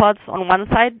have the pods on one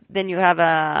side, then you have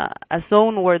a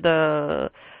zone where the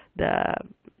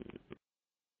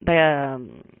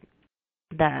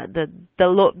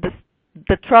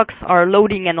trucks are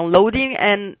loading and unloading,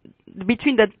 and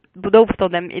between both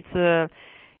of them, it's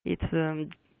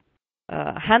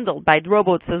handled by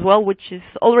robots as well, which is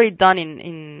already done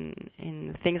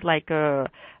in things like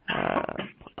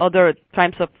other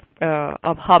types of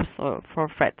hubs for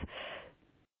freight.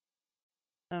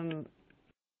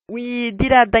 We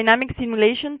did a dynamic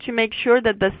simulation to make sure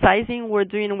that the sizing we're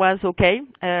doing was okay,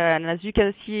 and as you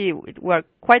can see, we're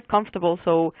quite comfortable.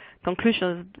 So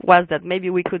conclusion was that maybe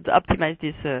we could optimize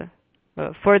this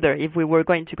further if we were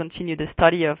going to continue the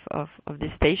study of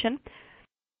this station.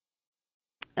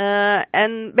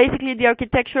 And basically the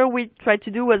architecture we tried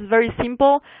to do was very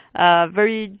simple,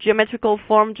 very geometrical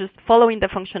form, just following the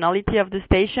functionality of the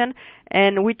station.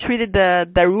 And we treated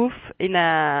the roof in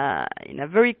a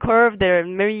very curved,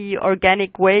 very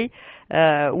organic way,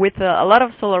 with a lot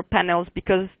of solar panels,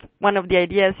 because one of the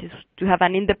ideas is to have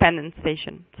an independent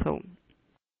station. So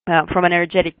from an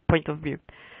energetic point of view.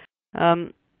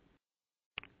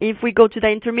 If we go to the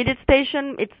intermediate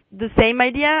station, it's the same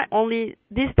idea, only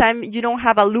this time you don't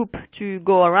have a loop to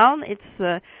go around. It's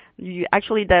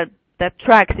actually the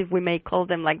tracks, if we may call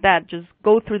them like that, just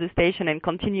go through the station and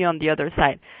continue on the other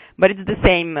side. But it's the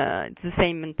same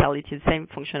mentality, the same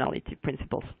functionality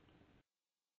principles.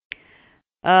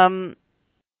 In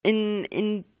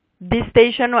this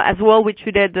station as well, we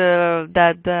treated the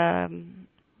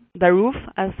roof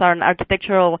as an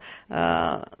architectural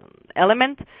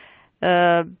element.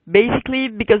 Basically,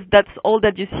 because that's all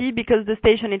that you see, because the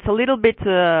station, it's a little bit,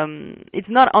 it's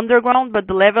not underground, but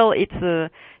the level, it's,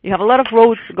 you have a lot of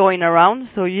roads going around,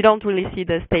 so you don't really see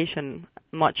the station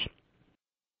much.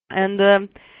 And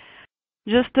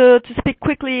just to speak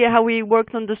quickly how we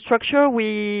worked on the structure,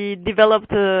 we developed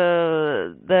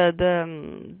the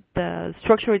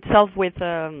structure itself with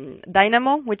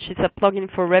Dynamo, which is a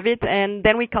plugin for Revit, and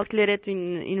then we calculated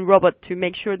in Robot to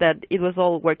make sure that it was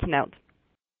all working out.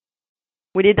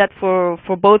 We did that for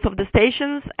both of the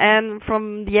stations, and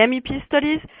from the MEP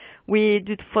studies, we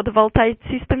did photovoltaic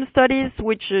system studies,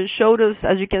 which showed us,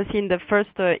 as you can see in the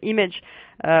first image,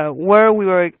 where we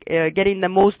were getting the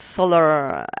most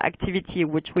solar activity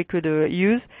which we could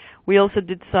use. We also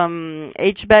did some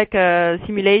HVAC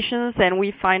simulations, and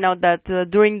we find out that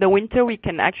during the winter we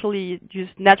can actually use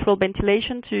natural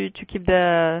ventilation to keep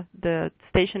the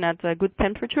station at a good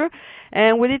temperature.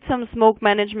 And we did some smoke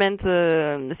management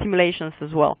simulations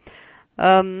as well.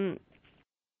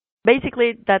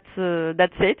 Basically, that's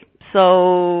it.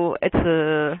 So it's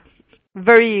a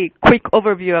very quick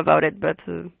overview about it, but.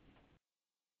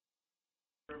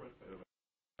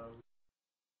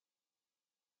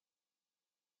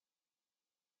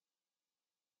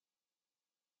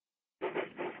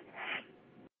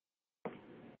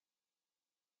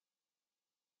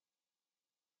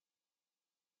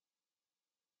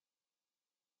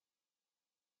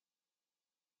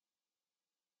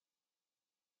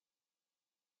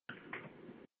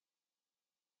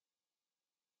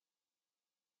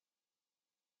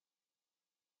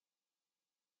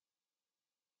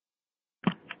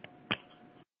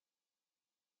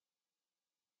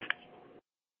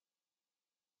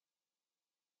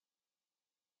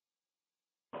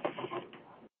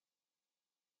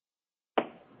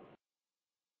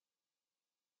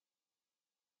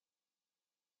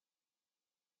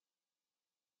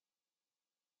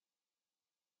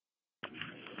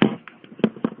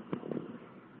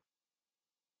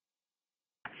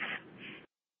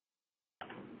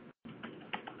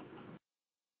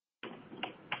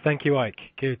 Thank you, Ike.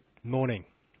 Good morning.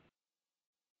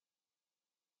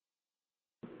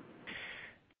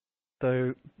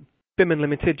 So, BIM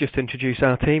Unlimited, just to introduce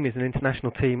our team, is an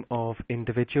international team of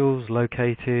individuals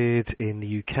located in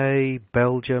the UK,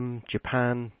 Belgium,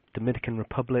 Japan, Dominican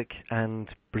Republic, and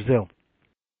Brazil.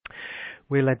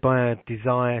 We're led by a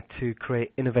desire to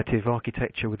create innovative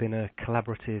architecture within a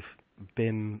collaborative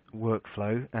BIM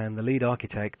workflow, and the lead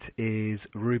architect is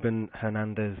Ruben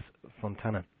Hernandez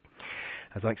Fontana.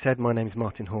 As I said, my name is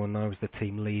Martin Horn, and I was the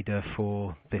team leader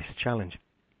for this challenge.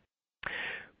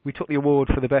 We took the award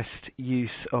for the best use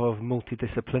of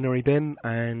multidisciplinary BIM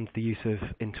and the use of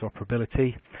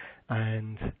interoperability.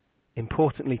 And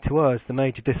importantly to us, the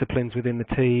major disciplines within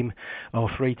the team are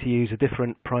free to use a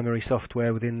different primary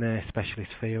software within their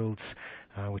specialist fields,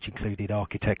 which included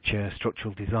architecture,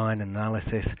 structural design and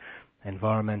analysis,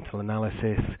 environmental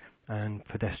analysis, and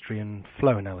pedestrian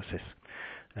flow analysis.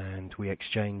 And we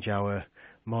exchange our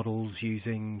models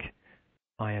using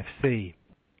IFC.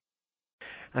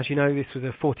 As you know, this was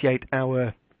a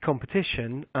 48-hour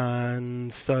competition,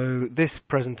 and so this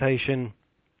presentation,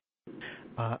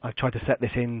 I tried to set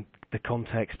this in the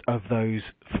context of those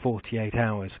 48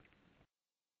 hours.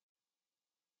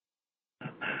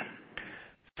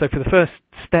 So for the first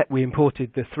step, we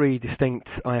imported the 3 distinct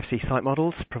IFC site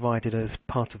models provided as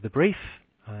part of the brief.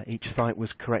 Each site was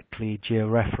correctly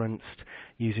georeferenced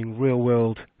using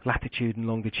real-world latitude and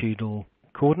longitudinal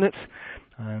coordinates.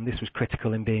 And this was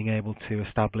critical in being able to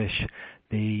establish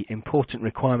the important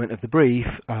requirement of the brief,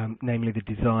 namely the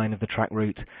design of the track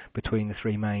route between the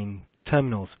 3 main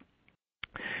terminals.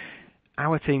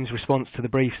 Our team's response to the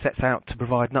brief sets out to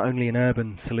provide not only an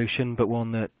urban solution, but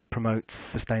one that promotes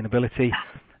sustainability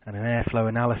and an airflow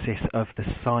analysis of the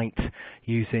site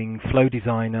using Flow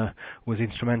Designer was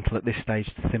instrumental at this stage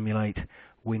to simulate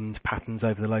wind patterns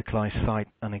over the localized site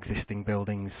and existing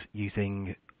buildings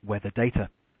using weather data.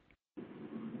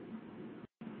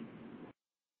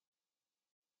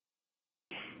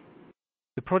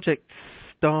 The project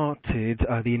started,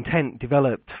 the intent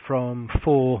developed from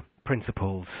 4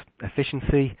 principles: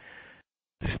 efficiency,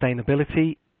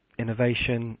 sustainability,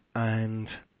 innovation, and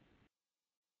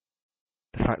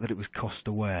the fact that it was cost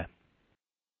aware.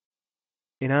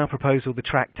 In our proposal, the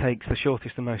track takes the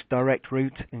shortest and most direct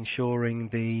route, ensuring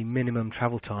the minimum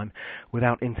travel time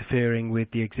without interfering with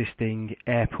the existing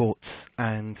airports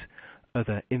and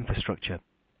other infrastructure.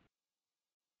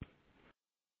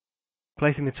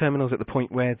 Placing the terminals at the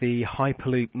point where the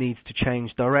Hyperloop needs to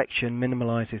change direction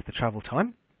minimalizes the travel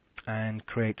time and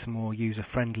creates a more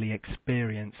user-friendly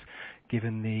experience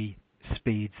given the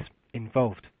speeds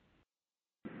involved.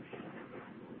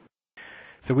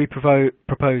 So we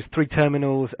propose 3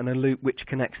 terminals and a loop which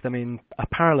connects them in a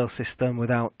parallel system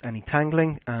without any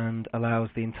tangling and allows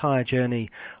the entire journey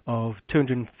of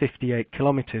 258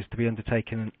 kilometers to be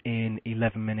undertaken in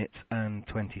 11 minutes and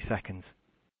 20 seconds.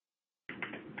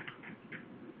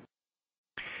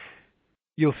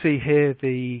 You'll see here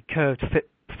the curved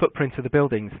footprint of the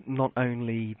buildings not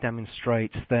only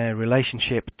demonstrates their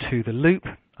relationship to the loop,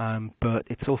 but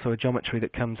it's also a geometry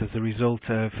that comes as a result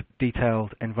of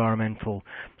detailed environmental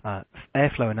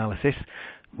airflow analysis,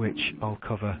 which I'll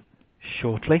cover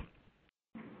shortly.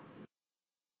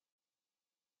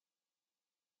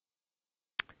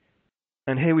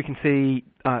 And here we can see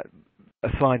a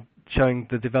slide showing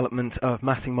the development of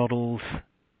massing models,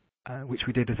 which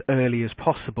we did as early as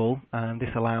possible, and this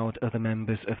allowed other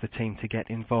members of the team to get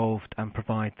involved and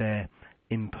provide their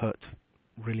input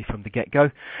really from the get-go.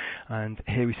 And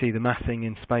here we see the massing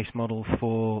in space model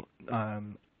for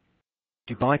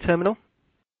Dubai terminal.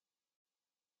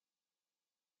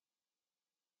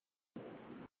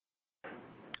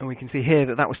 And we can see here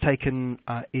that that was taken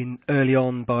in early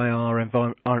on by our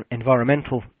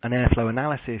environmental and airflow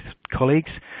analysis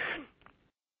colleagues.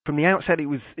 From the outset, it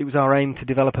was our aim to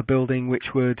develop a building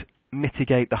which would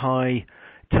mitigate the high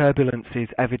turbulences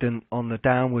evident on the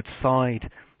downward side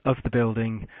of the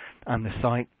building and the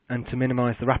site, and to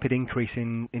minimise the rapid increase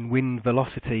in wind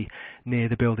velocity near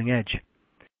the building edge.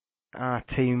 Our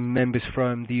team members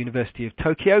from the University of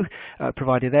Tokyo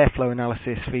provided airflow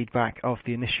analysis feedback of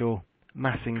the initial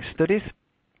massing studies.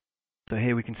 So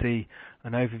here we can see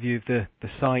an overview of the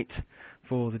site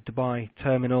for the Dubai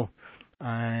terminal,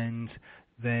 and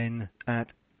then at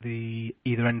the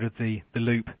either end of the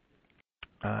loop,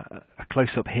 a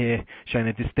close-up here showing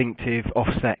a distinctive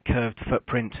offset curved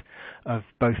footprint of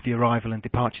both the arrival and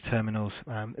departure terminals.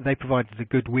 They provided a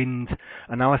good wind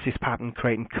analysis pattern,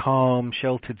 creating calm,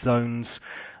 sheltered zones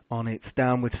on its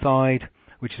downward side,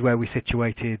 which is where we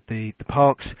situated the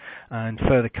parks, and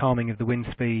further calming of the wind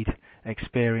speed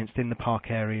experienced in the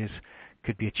park areas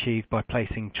could be achieved by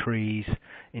placing trees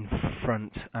in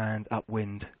front and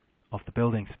upwind of the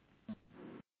buildings.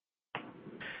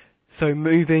 So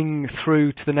moving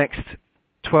through to the next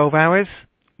 12 hours,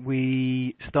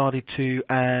 we started to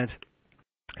add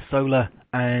solar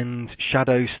and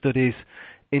shadow studies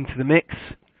into the mix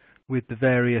with the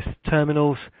various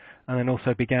terminals, and then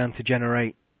also began to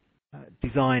generate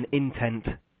design intent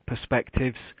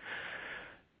perspectives.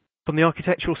 From the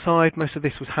architectural side, most of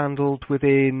this was handled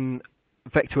within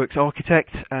Vectorworks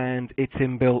Architect and its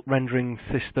inbuilt rendering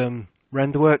system,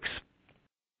 RenderWorks.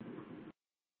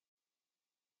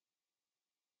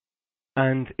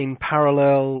 And in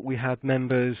parallel, we had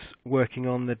members working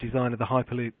on the design of the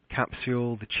Hyperloop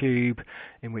capsule, the tube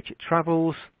in which it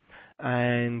travels,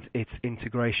 and its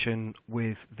integration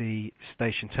with the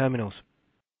station terminals.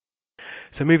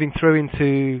 So moving through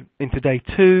into day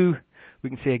 2, we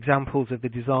can see examples of the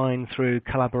design through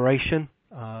collaboration,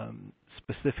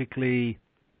 specifically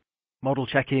model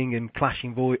checking and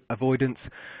clashing avoidance,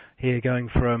 here going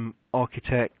from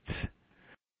architect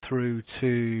through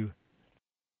to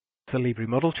Solibri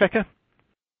model checker.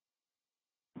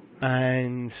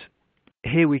 And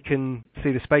here we can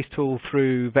see the space tool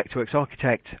through Vectorworks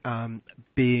Architect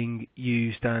being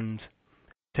used and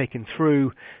taken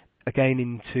through again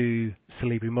into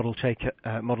Solibri model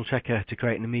checker to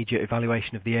create an immediate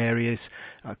evaluation of the areas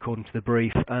according to the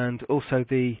brief, and also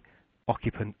the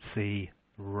occupancy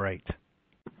rate.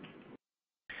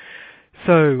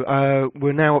 So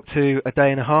we're now up to a day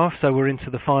and a half, so we're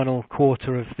into the final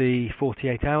quarter of the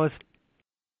 48 hours.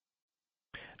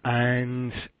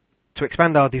 And to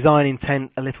expand our design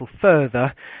intent a little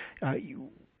further,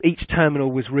 each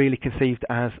terminal was really conceived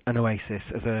as an oasis,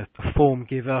 as a form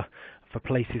giver for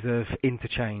places of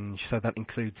interchange, so that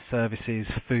includes services,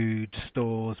 food,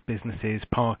 stores, businesses,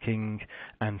 parking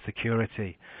and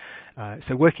security.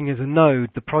 So working as a node,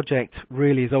 the project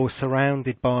really is always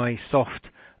surrounded by soft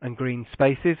and green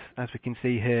spaces, as we can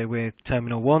see here with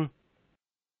Terminal 1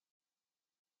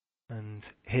 and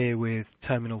here with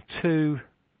Terminal 2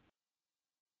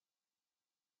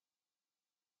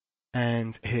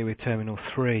 and here with Terminal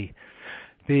 3.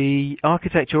 The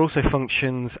architecture also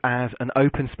functions as an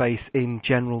open space in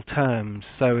general terms.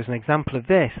 So as an example of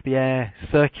this, the air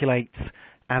circulates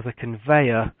as a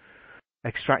conveyor,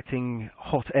 extracting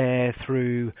hot air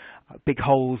through big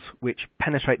holes which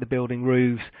penetrate the building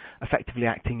roofs, effectively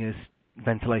acting as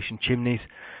ventilation chimneys.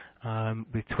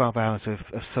 With 12 hours of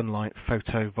sunlight,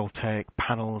 photovoltaic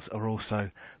panels are also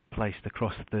placed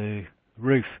across the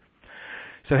roof.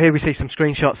 So here we see some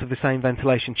screenshots of the same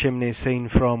ventilation chimneys seen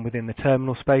from within the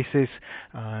terminal spaces,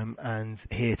 and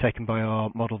here taken by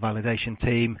our model validation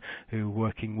team who are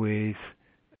working with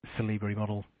Solibri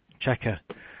Model Checker.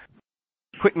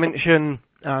 Quick mention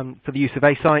for the use of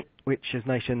Asite, which as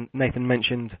Nathan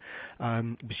mentioned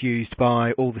was used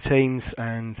by all the teams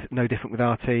and no different with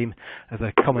our team as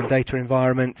a common data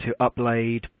environment to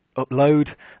upload,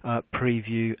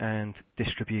 preview and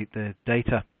distribute the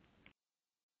data.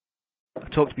 I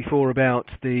talked before about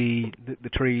the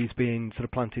trees being sort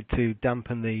of planted to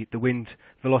dampen the wind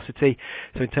velocity.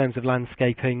 So in terms of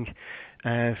landscaping,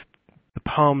 the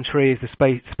palm tree is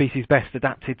the species best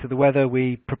adapted to the weather.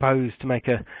 We propose to make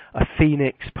a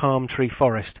phoenix palm tree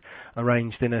forest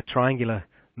arranged in a triangular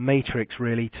matrix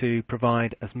really to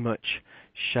provide as much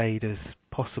shade as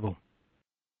possible.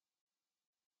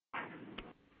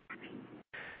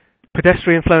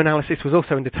 Pedestrian flow analysis was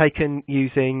also undertaken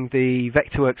using the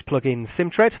Vectorworks plugin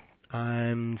SimTread,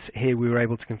 and here we were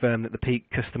able to confirm that the peak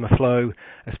customer flow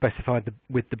as specified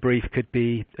with the brief could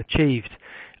be achieved.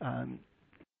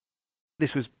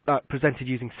 This was presented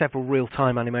using several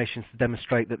real-time animations to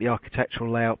demonstrate that the architectural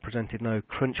layout presented no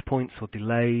crunch points or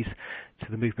delays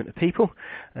to the movement of people,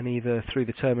 and either through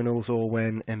the terminals or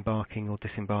when embarking or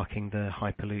disembarking the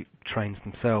Hyperloop trains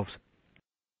themselves.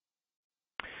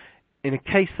 In a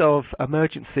case of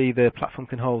emergency, the platform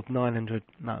can hold 900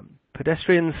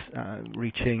 pedestrians,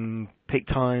 reaching peak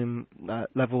time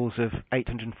levels of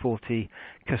 840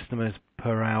 customers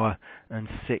per hour and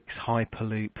 6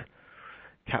 Hyperloop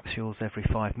capsules every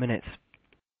 5 minutes.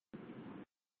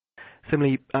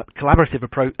 Similarly, a collaborative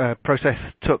process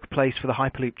took place for the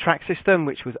Hyperloop track system,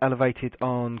 which was elevated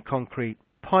on concrete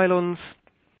pylons.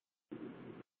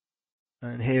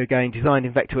 And here again, designed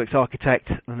in Vectorworks Architect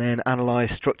and then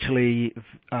analysed structurally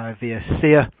via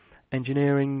SEER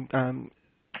engineering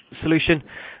solution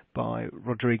by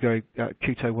Rodrigo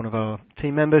Couto, one of our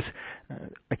team members.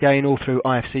 Again, all through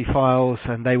IFC files,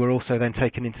 and they were also then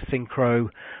taken into Synchro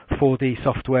 4D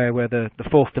software where the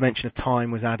fourth dimension of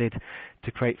time was added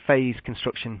to create phase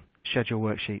construction schedule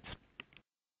worksheets.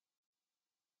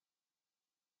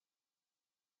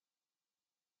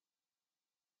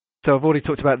 So I've already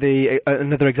talked about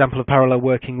another example of parallel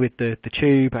working with the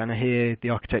tube, and here the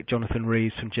architect Jonathan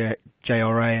Reeves from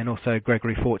JRA and also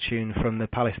Gregory Fortune from the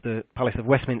Palace of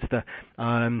Westminster, who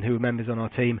are members on our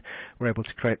team, were able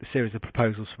to create a series of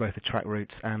proposals for both the track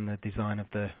routes and the design of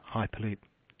the Hyperloop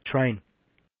train.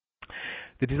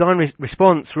 The design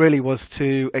response really was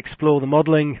to explore the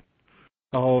modelling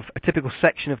of a typical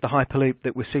section of the Hyperloop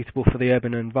that was suitable for the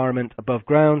urban environment above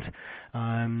ground,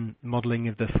 modelling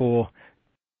of the 4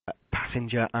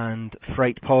 passenger and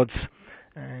freight pods,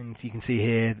 and you can see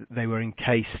here that they were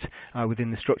encased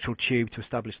within the structural tube to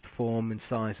establish the form and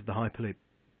size of the Hyperloop.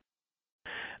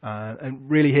 And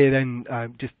really here then,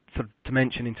 just sort of to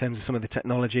mention in terms of some of the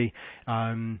technology,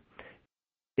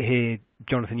 here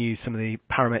Jonathan used some of the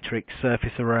parametric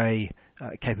surface array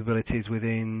capabilities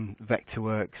within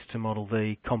Vectorworks to model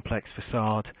the complex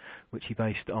facade, which he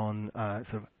based on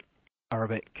sort of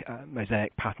Arabic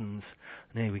mosaic patterns.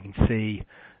 And here we can see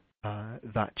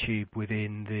that tube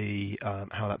within the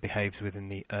how that behaves within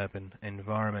the urban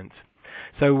environment.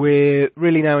 So we're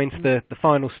really now into the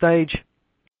final stage,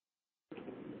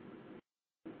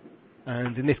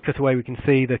 and in this cutaway we can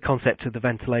see the concept of the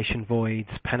ventilation voids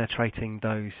penetrating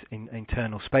those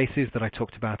internal spaces that I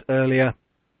talked about earlier,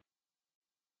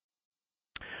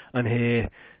 and here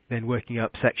then working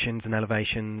up sections and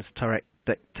elevations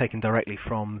taken directly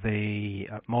from the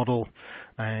model.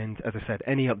 And as I said,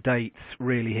 any updates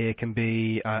really here can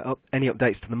be any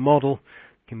updates to the model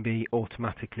can be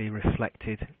automatically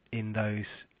reflected in those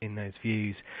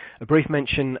views. A brief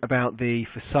mention about the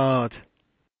facade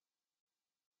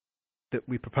that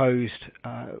we proposed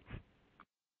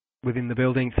within the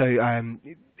building. So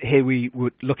here we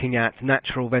were looking at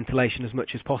natural ventilation as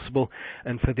much as possible,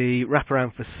 and for the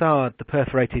wraparound facade, the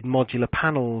perforated modular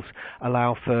panels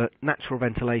allow for natural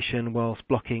ventilation whilst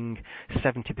blocking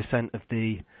 70% of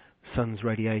the sun's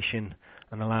radiation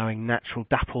and allowing natural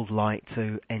dappled light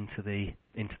to enter the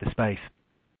space.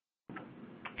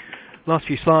 Last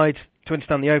few slides. To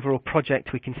understand the overall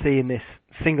project, we can see in this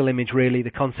single image really the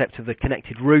concept of the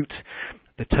connected route,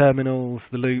 the terminals,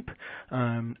 the loop,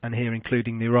 and here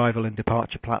including the arrival and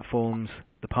departure platforms,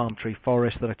 the palm tree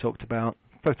forest that I talked about,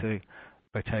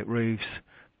 photovoltaic roofs,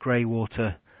 grey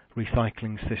water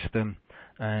recycling system,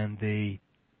 and the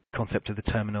concept of the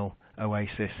terminal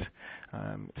oasis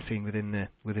seen within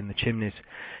the chimneys.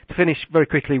 To finish very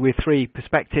quickly with three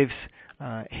perspectives.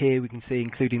 Here we can see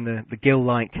including the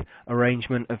gill-like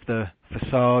arrangement of the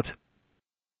facade,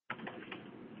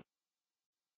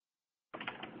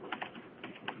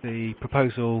 the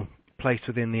proposal placed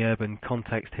within the urban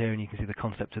context here, and you can see the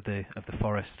concept of the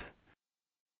forest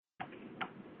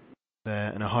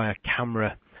there, and a higher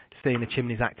camera seeing the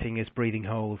chimneys acting as breathing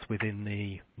holes within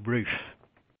the roof.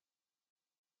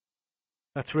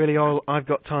 That's really all I've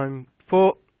got time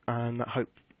for, and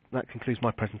that concludes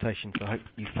my presentation. So I hope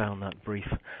you found that brief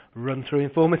run through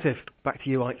informative. Back to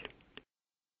you, Ike.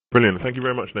 Brilliant. Thank you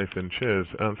very much, Nathan. Cheers.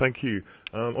 Thank you.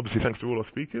 Obviously, thanks to all our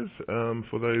speakers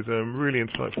for those really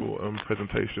insightful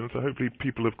presentations. So hopefully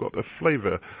people have got a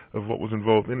flavour of what was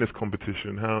involved in this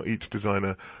competition, how each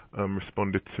designer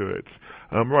responded to it.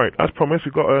 Right, as promised,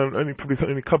 we've got only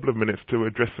a couple of minutes to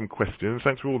address some questions.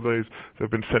 Thanks for all those that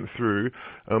have been sent through.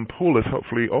 Paul has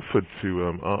hopefully offered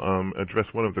to address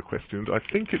one of the questions. I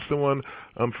think it's the one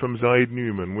from Zaid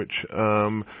Newman, which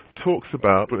talks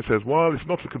about, when it says, while it's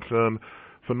not a concern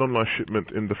for non-live shipment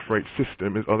in the freight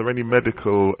system, are there any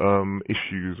medical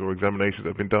issues or examinations that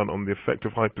have been done on the effect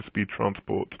of hyperspeed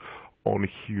transport on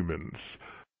humans?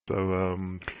 So,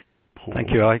 Paul, thank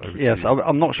you, Ike. Yes,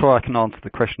 I'm not sure I can answer the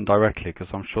question directly because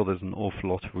I'm sure there's an awful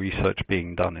lot of research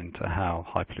being done into how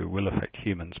Hyperloop will affect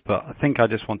humans. But I think I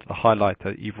just wanted to highlight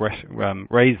that you've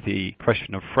raised the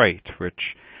question of freight,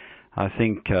 which I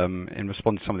think in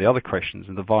response to some of the other questions,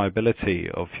 and the viability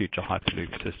of future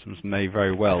Hyperloop systems may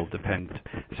very well depend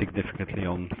significantly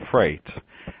on freight.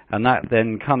 And that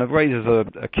then kind of raises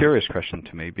a curious question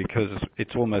to me, because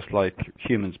it's almost like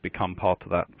humans become part of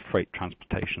that freight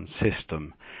transportation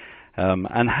system.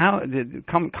 And how,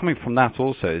 coming from that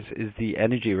also, is the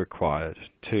energy required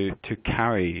to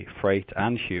carry freight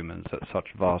and humans at such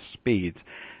vast speeds.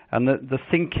 And the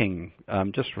thinking,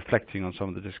 just reflecting on some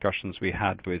of the discussions we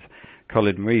had with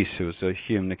Colin Rees, who was a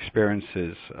human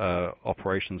experiences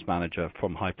operations manager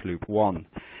from Hyperloop One,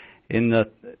 in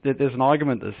that there's an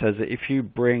argument that says that if you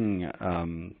bring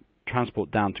transport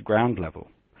down to ground level,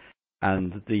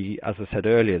 and as I said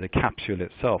earlier, the capsule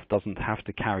itself doesn't have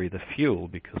to carry the fuel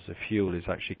because the fuel is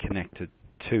actually connected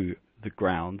to the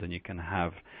ground, and you can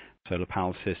have solar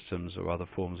panel systems or other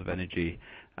forms of energy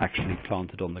actually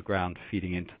planted on the ground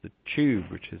feeding into the tube,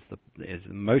 which is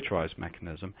a motorized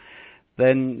mechanism,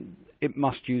 then it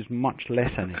must use much less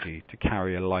energy to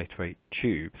carry a lightweight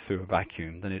tube through a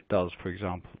vacuum than it does, for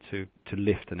example, to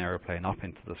lift an aeroplane up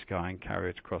into the sky and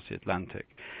carry it across the Atlantic.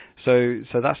 So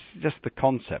that's just the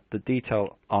concept. The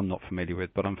detail I'm not familiar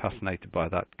with, but I'm fascinated by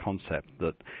that concept,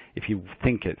 that if you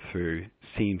think it through,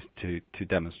 seems to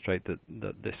demonstrate that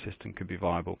this system could be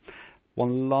viable.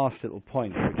 One last little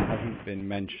point which hasn't been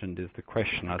mentioned is the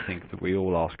question I think that we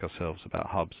all ask ourselves about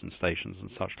hubs and stations and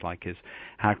such like, is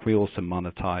how can we also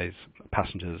monetize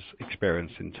passengers'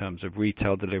 experience in terms of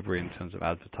retail delivery, in terms of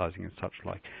advertising and such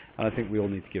like. And I think we all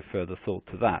need to give further thought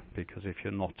to that, because if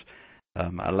you're not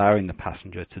allowing the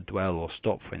passenger to dwell or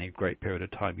stop for any great period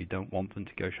of time, you don't want them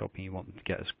to go shopping, you want them to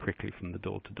get as quickly from the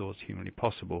door to door as humanly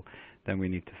possible, then we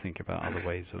need to think about other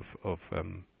ways of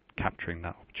capturing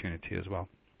that opportunity as well.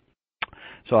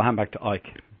 So I'll hand back to Ike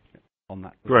on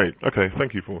that. Great. Okay.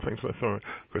 Thank you, Paul. Thanks for that thorough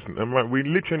question. Right, we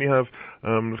literally only have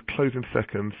closing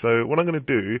seconds. So what I'm going to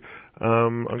do,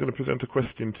 I'm going to present a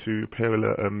question to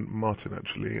Perla and Martin,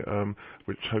 actually,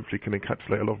 which hopefully can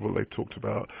encapsulate a lot of what they talked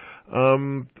about.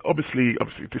 Obviously,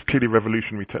 it's clearly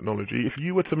revolutionary technology. If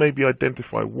you were to maybe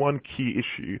identify one key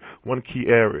issue, one key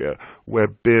area where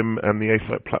BIM and the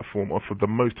Asite platform offered the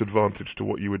most advantage to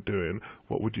what you were doing,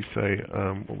 what would you say?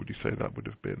 What would you say that would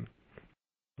have been?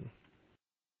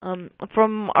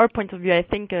 From our point of view, I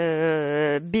think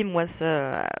BIM was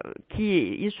a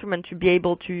key instrument to be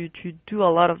able to do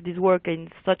a lot of this work in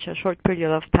such a short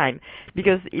period of time,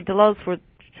 because it allows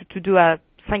to do a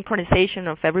synchronization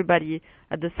of everybody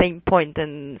at the same point,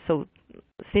 and so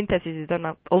synthesis is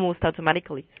done almost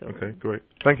automatically. So. Okay, great.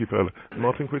 Thank you, Perla.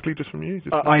 Martin, quickly, just from you.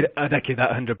 I'd echo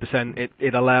that 100%.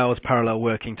 It allows parallel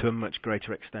working to a much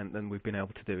greater extent than we've been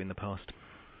able to do in the past.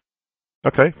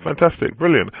 Okay, fantastic,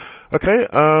 brilliant. Okay,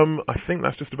 I think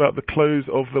that's just about the close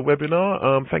of the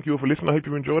webinar. Thank you all for listening. I hope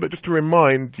you enjoyed it. Just to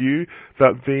remind you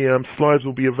that the slides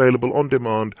will be available on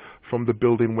demand from the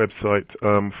Building website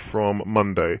from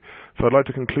Monday. So I'd like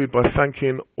to conclude by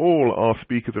thanking all our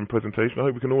speakers and presentation. I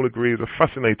hope we can all agree it's a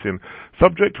fascinating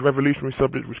subject, a revolutionary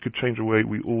subject which could change the way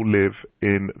we all live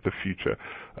in the future.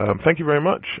 Thank you very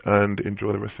much and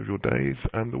enjoy the rest of your days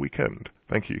and the weekend.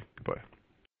 Thank you. Goodbye.